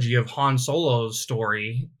trilogy of Han Solo's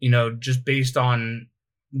story, just based on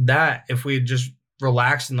that if we had just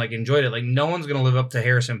relaxed and like enjoyed it. Like no one's gonna live up to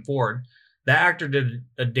Harrison Ford. That actor did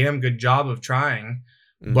a damn good job of trying,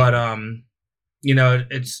 but Mm,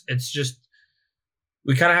 it's just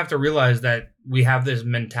we kind of have to realize that we have this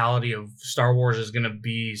mentality of Star Wars is gonna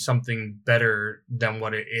be something better than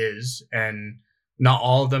what it is, and not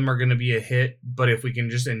all of them are gonna be a hit. But if we can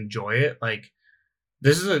just enjoy it, like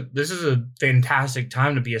this is a fantastic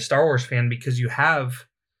time to be a Star Wars fan because you have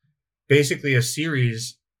basically a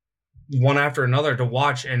series one after another to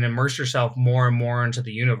watch and immerse yourself more and more into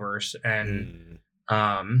the universe. And mm.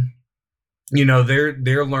 um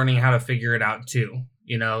they're learning how to figure it out too.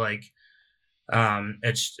 Like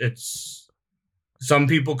it's some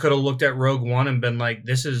people could have looked at Rogue One and been like,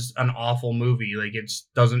 this is an awful movie, like it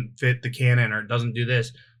doesn't fit the canon or it doesn't do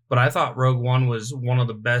this. But I thought Rogue One was one of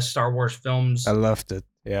the best Star Wars I films loved it.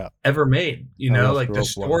 Yeah. ever made. I loved Like the Rogue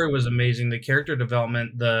One. story was amazing, the character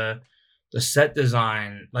development, the set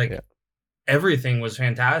design, like Yeah. everything was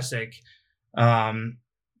fantastic.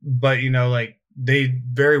 But like they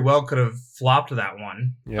very well could have flopped that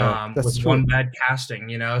one Yeah. That's with true. one bad casting.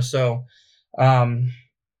 So um,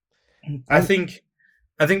 I And think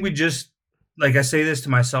I think we just like I say this to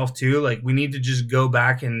myself too. Like we need to just go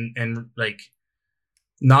back and like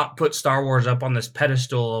not put Star Wars up on this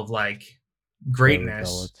pedestal of like very greatness,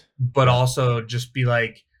 valid. but Yeah. also just be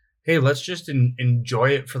like, hey, let's just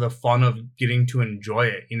enjoy it for the fun of getting to enjoy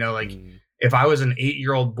it. Like Mm, if I was an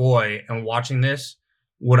 8-year-old boy and watching this,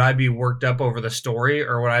 would I be worked up over the story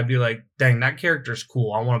or would I be like, dang, that character's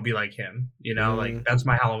cool, I want to be like him? Like mm. that's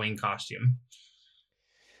my Halloween costume.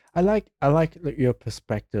 I like your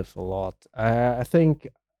perspective a lot. I think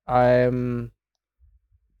I'm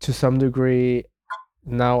to some degree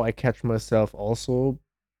now I catch myself also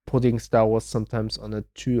putting Star Wars sometimes on a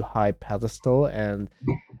too high pedestal and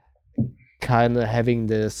kind of having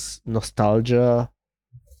this nostalgia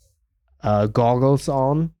goggles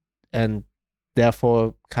on and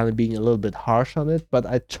therefore kind of being a little bit harsh on it. But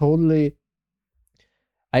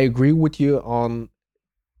I agree with you on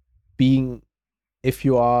being, if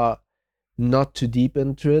you are not too deep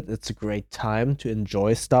into it, it's a great time to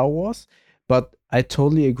enjoy Star Wars. But I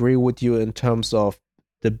totally agree with you in terms of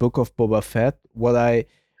the Book of Boba Fett what I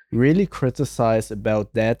really criticize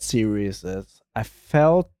about that series is I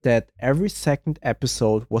felt that every second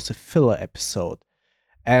episode was a filler episode,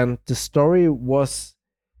 and the story was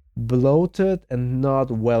bloated and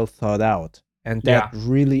not well thought out. And that Yeah.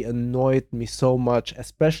 really annoyed me so much,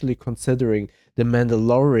 especially considering The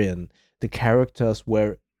Mandalorian. The characters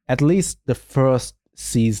were, at least the first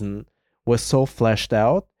season, was so fleshed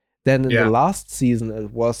out. Then in the Yeah. last season,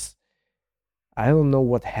 it was, I don't know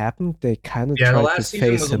what happened. They kind of Yeah. The tried to last season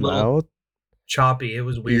phase was a him little out. choppy. It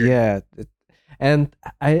was weird. Yeah. And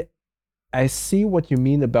I see what you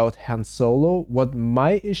mean about Han Solo. What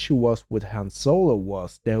my issue was with Han Solo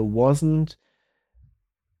was there wasn't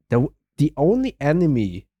the only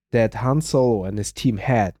enemy that Han Solo and his team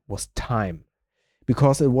had was time,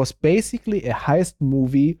 because it was basically a heist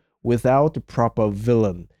movie without a proper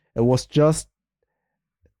villain. It was just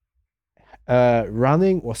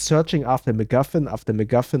running or searching after MacGuffin after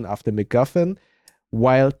MacGuffin after MacGuffin,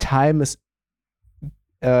 while time is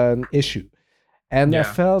an issue. And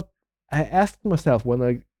Yeah. I asked myself when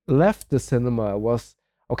I left the cinema, was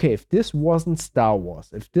okay, if this wasn't Star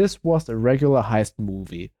Wars, if this was a regular heist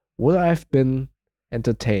movie, would I have been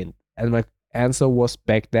entertained? And my answer was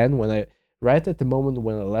back then, right at the moment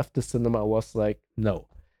when I left the cinema, I was like, no.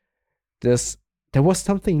 This there was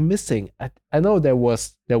something missing. I know there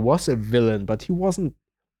was a villain, but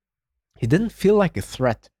he didn't feel like a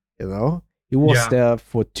threat, you know? He was Yeah. there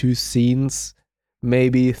for 2 scenes,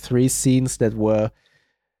 maybe 3 scenes that were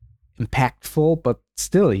impactful, but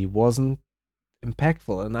still he wasn't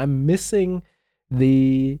impactful. And I'm missing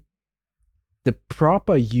the the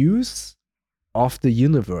proper use of the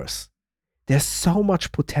universe. There's so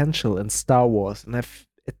much potential in Star Wars, and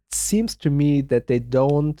it seems to me that they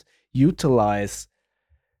don't utilize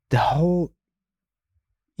the whole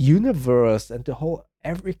universe and the whole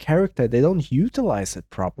every character. They don't utilize it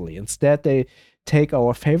properly. Instead, they take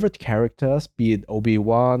our favorite characters, be it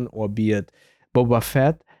Obi-Wan or be it Boba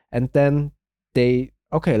Fett, and then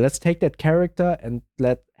okay, let's take that character and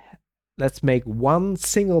let's make one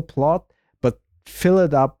single plot, but fill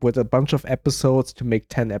it up with a bunch of episodes to make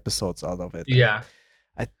 10 episodes out of it. And Yeah.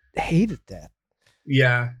 I hated that.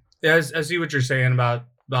 Yeah. Yeah. I see what you're saying about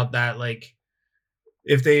that. Like,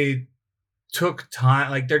 if they took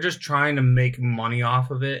time, like they're just trying to make money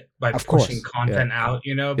off of it by Of pushing course. Yeah. content out,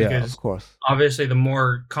 Yeah, of because course. obviously the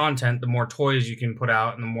more content, the more toys you can put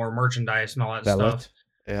out and the more merchandise and all that stuff. Valid.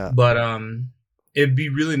 Yeah. But it'd be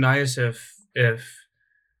really nice if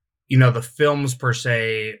the films per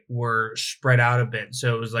se were spread out a bit,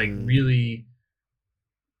 so it was like really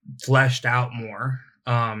fleshed out more.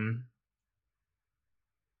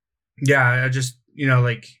 Yeah, I just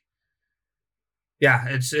like, yeah,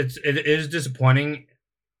 it is disappointing.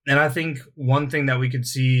 And I think one thing that we could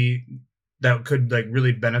see that could like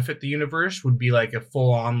really benefit the universe would be like a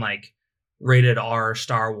full on like rated R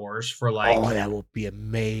Star Wars for Oh, that would be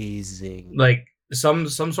amazing. like some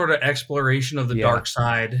sort of exploration of the Yeah. dark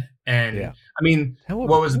side. And Yeah. I mean, That would be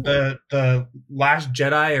what was cool. the Last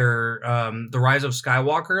Jedi or the Rise of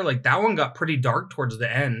Skywalker? Like that one got pretty dark towards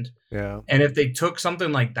the end. Yeah. And if they took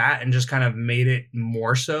something like that and just kind of made it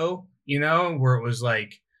more so, where it was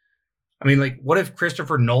like, I mean, like, what if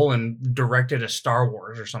Christopher Nolan directed a Star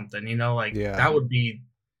Wars or something? Like Yeah. that would be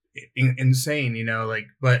insane. Like,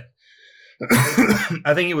 but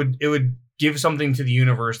I think it would give something to the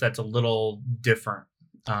universe that's a little different.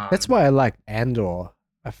 That's why I liked Andor.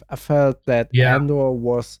 I felt that Yeah, Andor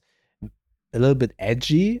was a little bit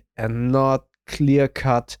edgy and not clear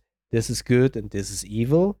cut. This is good and this is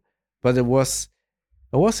evil, but it was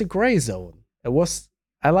a gray zone.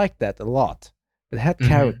 I liked that a lot. It had hmm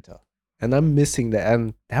character, and I'm missing that.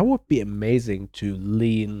 And that would be amazing to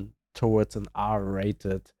lean towards an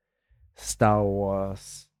R-rated Star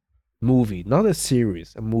Wars movie, not a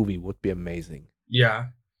series. A movie would be amazing. yeah,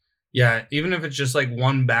 yeah. Even if it's just like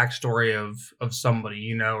one backstory of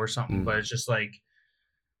somebody, or something, but Mm. it's just like,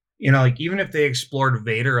 like even if they explored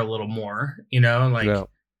Vader a little more, like, Yeah.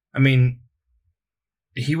 I mean,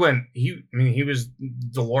 he was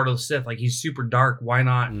the Lord of the Sith. Like he's super dark. Why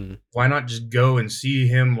not? Mm. Why not just go and see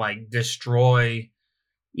him like destroy,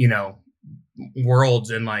 you know, worlds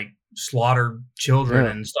and like slaughter children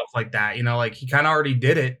Yeah. and stuff like that? Like he kind of already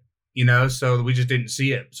did it. So we just didn't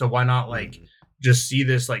see it. So why not like Mm. just see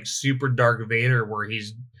this like super dark Vader where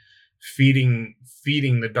he's feeding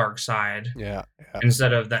the dark side Yeah. Yeah.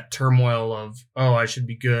 instead of that turmoil of, oh, I should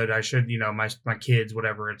be good. I should, my kids,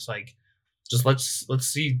 whatever. It's like, just let's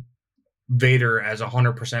see Vader as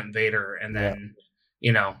 100% Vader, and Yeah. then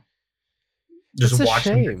you know It's just a watch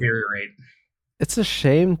him shame. deteriorate. It's a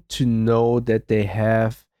shame to know that they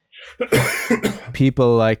have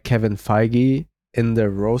people like Kevin Feige in the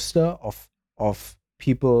roster of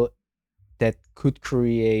people that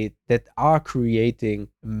are creating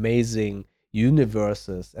amazing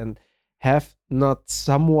universes and have not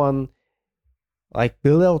someone like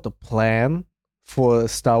build out a plan for a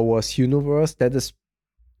Star Wars universe that is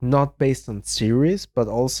not based on series, but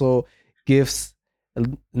also gives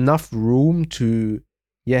enough room to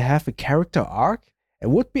have a character arc. It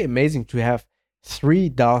would be amazing to have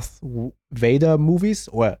three Vader movies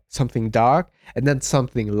or something dark and then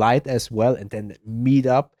something light as well, and then meet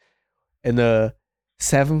up in a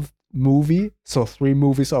seventh movie. So three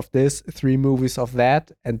movies of this, three movies of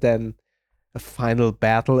that, and then a final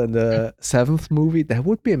battle in the seventh movie. That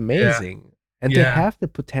would be Yeah. amazing. And they Yeah. have the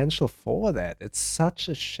potential for that. It's such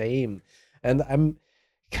a shame. And I'm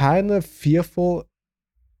kind of fearful,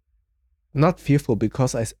 not fearful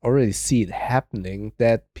because I already see it happening,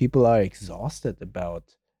 that people are exhausted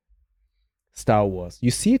about Star Wars.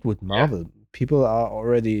 You see it with Yeah. Marvel. People are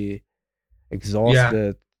already Yeah.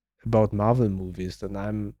 exhausted about Marvel movies. And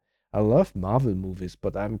I love Marvel movies,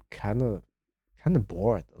 but I'm kind of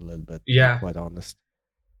bored a little bit, to be Yeah. quite honest.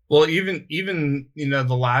 Well, even the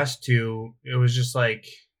last two, it was just like,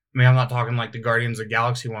 I mean, I'm not talking like the Guardians of the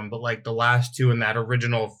Galaxy one, but like the last two in that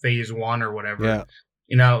original phase one or whatever, Yeah.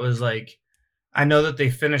 it was like, I know that they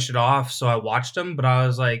finished it off, so I watched them, but I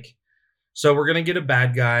was like, so we're gonna get a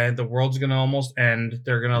bad guy, the world's gonna almost end,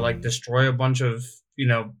 they're gonna like Mm, destroy a bunch of,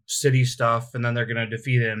 city stuff, and then they're gonna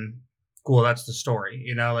defeat him. Cool, that's the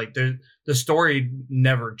story, like the story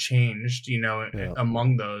never changed, yeah.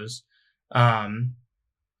 among those. Um,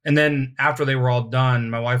 and then after they were all done,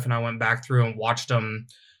 my wife and I went back through and watched them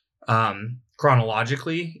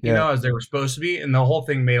chronologically, Yeah. as they were supposed to be, and the whole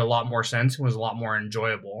thing made a lot more sense and was a lot more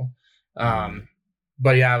enjoyable. Mm,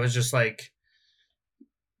 But yeah, it was just like,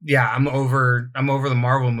 yeah, I'm over the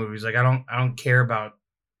Marvel movies. Like I don't care about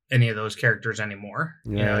any of those characters anymore.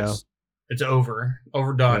 yeah. Yeah. It's Yeah.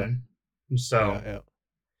 overdone. Yeah. So Yeah. I don't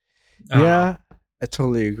know. Yeah. I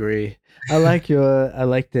totally agree. I like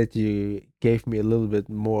that you gave me a little bit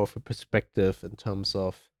more of a perspective in terms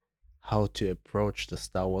of how to approach the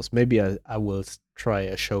Star Wars. Maybe I will try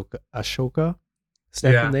Ashoka. Ashoka? Is that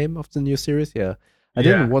the Yeah, name of the new series? Yeah. I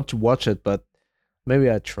didn't yeah, want to watch it, but maybe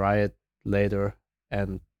I try it later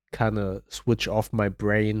and kind of switch off my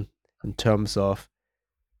brain in terms of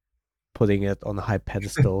putting it on a high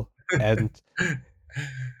pedestal and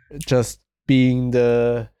just being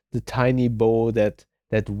the tiny boy that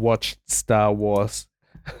watched Star Wars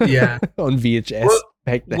yeah. on What VHS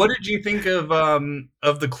back What then. did you think of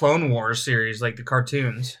the Clone Wars series, like the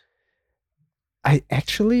cartoons? I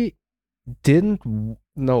actually didn't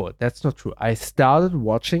no, that's not true. I started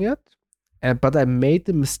watching it, and but I made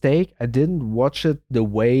the mistake. I didn't watch it the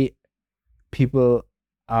way people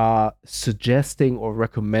are suggesting or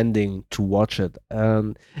recommending to watch it.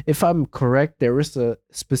 If I'm correct, there is a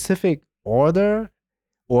specific order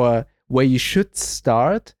or where you should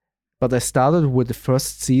start, but I started with the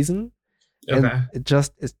first season and Okay.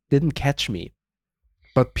 it didn't catch me.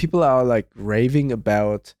 But people are like raving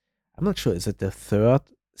about, I'm not sure, is it the third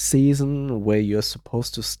season where you're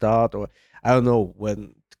supposed to start, or I don't know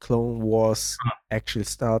when Clone Wars actually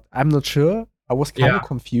start. I'm not sure. I was kind of Yeah.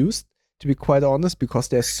 confused, to be quite honest, because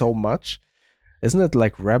there's so much. Isn't it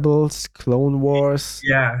like Rebels, Clone Wars,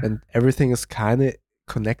 Yeah. and everything is kind of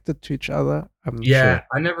connected to each other? I'm not Yeah.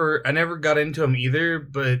 sure. I never got into them either,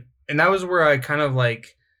 but and that was where I kind of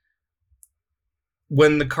like,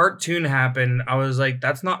 when the cartoon happened, I was like,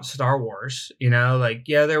 that's not Star Wars, Like,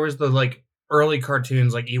 yeah, there was the like early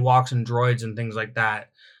cartoons like Ewoks and droids and things like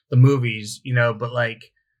that, the movies, but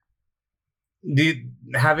like the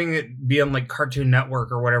having it be on like Cartoon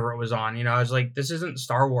Network or whatever it was on, I was like, this isn't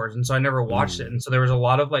Star Wars, and so I never watched it. Mm, And so there was a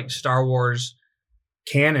lot of like Star Wars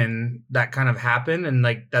canon that kind of happened, and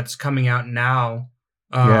like that's coming out now.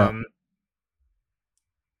 yeah, Um,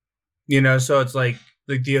 so it's like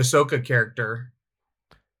the Ahsoka character.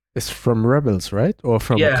 it's from Rebels, right? Or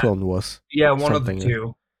from Yeah, Clone Wars? yeah, one of the Something.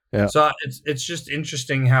 two. Yeah, So it's just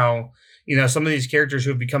interesting how, some of these characters who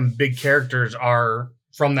have become big characters are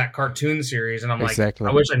from that cartoon series, and I'm like, I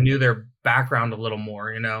exactly. wish I knew their background a little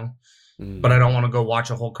more, but I Mm, don't want to go watch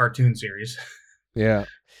a whole cartoon series. yeah.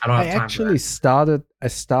 I don't I have time for that. actually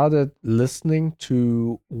started listening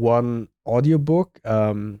to one audiobook.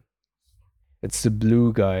 It's the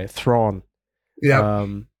blue guy, Thrawn. Yep.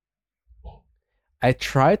 Um, I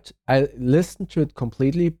listened to it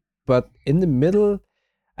completely, but in the middle,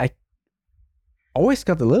 I always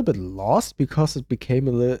got a little bit lost because it became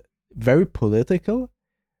a little very political,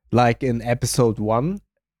 like in episode one.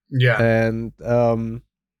 Yeah. And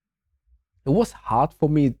it was hard for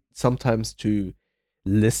me sometimes to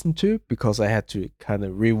listen to, because I had to kind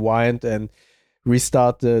of rewind and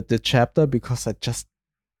restart the chapter, because I just,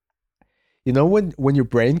 when your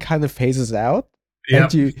brain kind of phases out,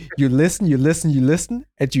 and Yep. you listen,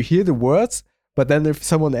 and you hear the words, but then if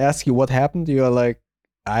someone asks you what happened, you're like,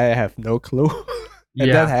 I have no clue. And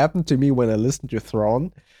that Yeah. happened to me when I listened to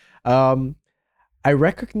Thrawn. um I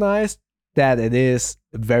recognized that it is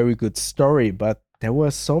a very good story, but there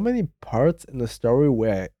were so many parts in the story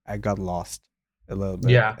where I got lost a little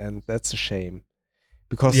bit, Yeah. and that's a shame,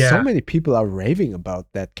 because so Yeah. many people are raving about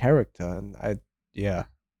that character, and yeah,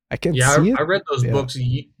 I can Yeah. see I it. read those Yeah, books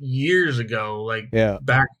years ago, like yeah.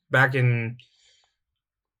 back in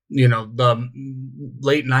the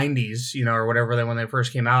late 90s, or whatever, when they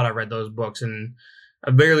first came out. I read those books, and I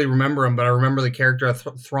barely remember them, but I remember the character of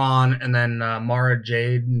Thrawn, and then Mara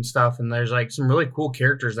Jade and stuff, and there's like some really cool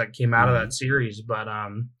characters that came out of Mhm. that series. But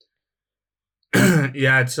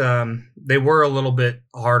yeah, it's they were a little bit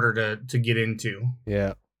harder to get into.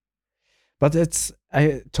 Yeah, but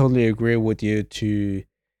I totally agree with you to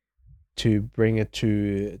bring it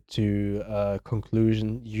to a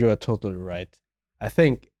conclusion. You are totally right. I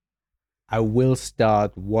think I will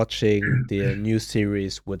start watching the new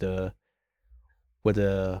series with a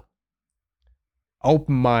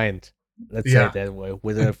open mind. Let's say it Yeah. that way,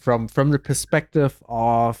 with a from the perspective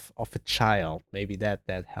of a child. Maybe that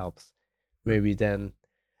helps. Maybe then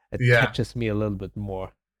it Yeah. catches me a little bit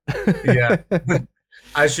more. Yeah.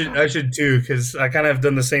 I should too, because I kind of have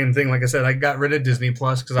done the same thing. Like I said, I got rid of Disney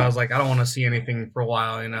Plus because I was like, I don't want to see anything for a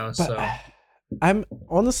while, But so I'm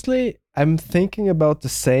thinking about the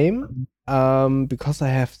same, because I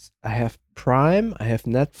have Prime, I have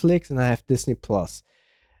Netflix, and I have Disney Plus.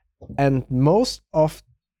 And most of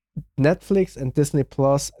Netflix and Disney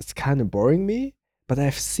Plus is kind of boring me, but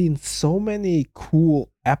I've seen so many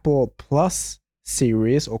cool Apple Plus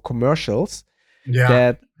series or commercials yeah.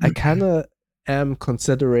 that I kind of am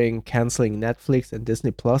considering canceling Netflix and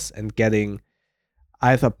Disney Plus and getting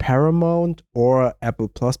either Paramount or Apple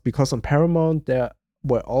Plus, because on Paramount there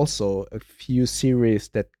were also a few series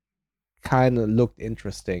that kind of looked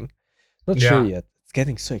interesting. Not sure Yeah. yet. It's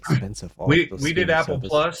getting so expensive, all of those We did streaming Apple services.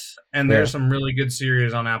 Plus, and there's Yeah. some really good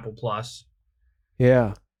series on Apple Plus.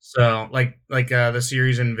 Yeah. So the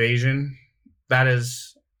series Invasion, that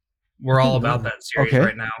is I we're all didn't know about that. that series Okay.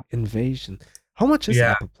 right now. Invasion. How much is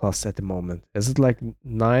Yeah. Apple Plus at the moment? Is it like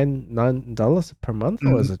 $9 per month,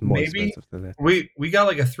 or is it more Maybe expensive than that? we got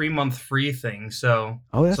like a 3 month free thing. So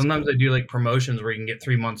Oh, that's sometimes good. they do like promotions where you can get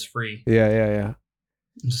 3 months free. Yeah, yeah, yeah.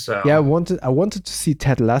 Yeah, So I wanted to see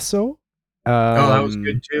Ted Lasso. oh, that was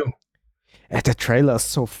good Um too. and the trailer is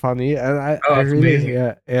so funny, and I Oh, it's really, amazing.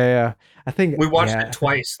 yeah, yeah, yeah. I think, We watched yeah, it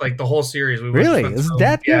twice, like the whole series. Just really, went is through.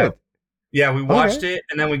 that Yeah, good? yeah. We watched Okay. it,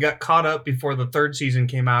 and then we got caught up before the third season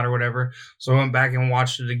came out or whatever. So I went back and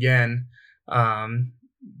watched it again. Um,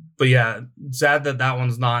 but yeah, sad that that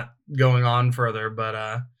one's not going on further.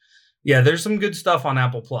 But yeah, there's some good stuff on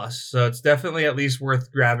Apple Plus, so it's definitely at least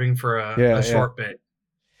worth grabbing for a Yeah, yeah. short bit.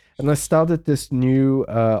 And I started this new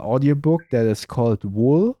audiobook that is called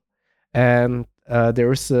Wool. And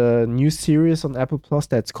there is a new series on Apple Plus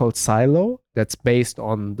that's called Silo, that's based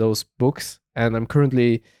on those books. And I'm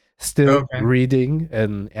currently still Okay. reading,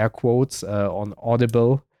 in air quotes, on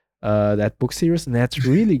Audible, that book series, and that's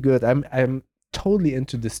really good. I'm totally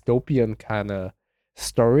into dystopian kind of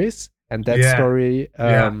stories, and Yeah.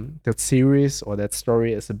 Yeah. that series or that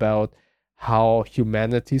story is about how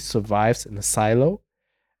humanity survives in a silo,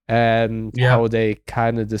 and Yeah. how they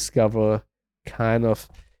kind of discover kind of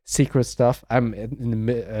secret stuff. I'm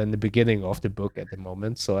in the beginning of the book at the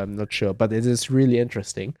moment, so I'm not sure, but it is really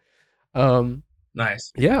interesting. Um,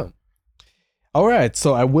 Nice. yeah. All right,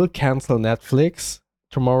 so I will cancel Netflix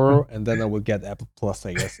tomorrow, and then I will get Apple Plus,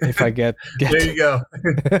 I guess, if I get There you go.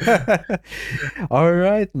 All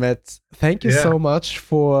right, Matt. Thank you Yeah. so much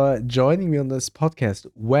for joining me on this podcast.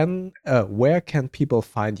 Where can people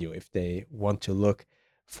find you if they want to look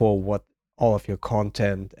for what all of your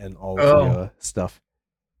content and all of Oh, your stuff?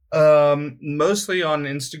 mostly on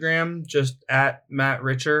Instagram, just at Matt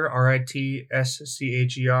Ritscher,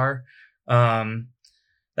 Ritschcher. Um,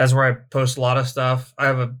 that's where I post a lot of stuff. I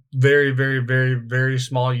have a very, very, very, very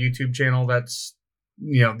small YouTube channel that's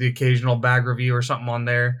the occasional bag review or something on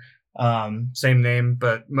there. Same name,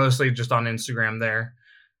 but mostly just on Instagram there.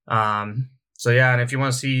 So yeah, and if you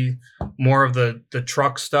want to see more of the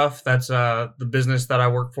truck stuff, that's the business that I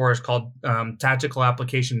work for is called Tactical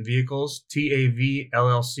Application Vehicles, TAV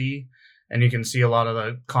LLC, and you can see a lot of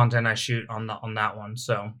the content I shoot on that one.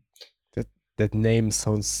 So That name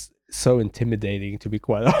sounds so intimidating, to be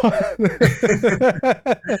quite honest.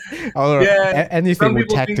 Or Yeah, anything some with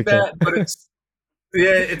people think tactical. that, but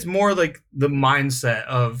it's more like the mindset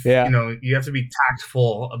of, Yeah. you have to be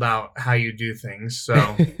tactful about how you do things. So,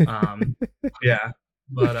 yeah,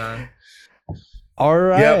 but All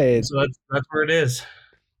yep. right. So that's where it is.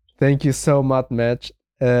 Thank you so much, Matt.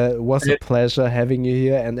 It was a pleasure having you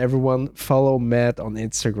here. And everyone, follow Matt on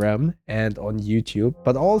Instagram and on YouTube,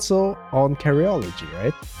 but also on Carryology,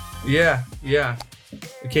 right? Yeah, yeah.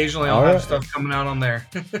 Occasionally, I'll All have right. stuff coming out on there.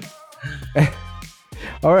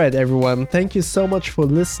 All right, everyone. Thank you so much for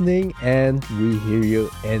listening, and we hear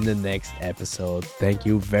you in the next episode. Thank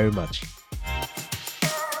you very much.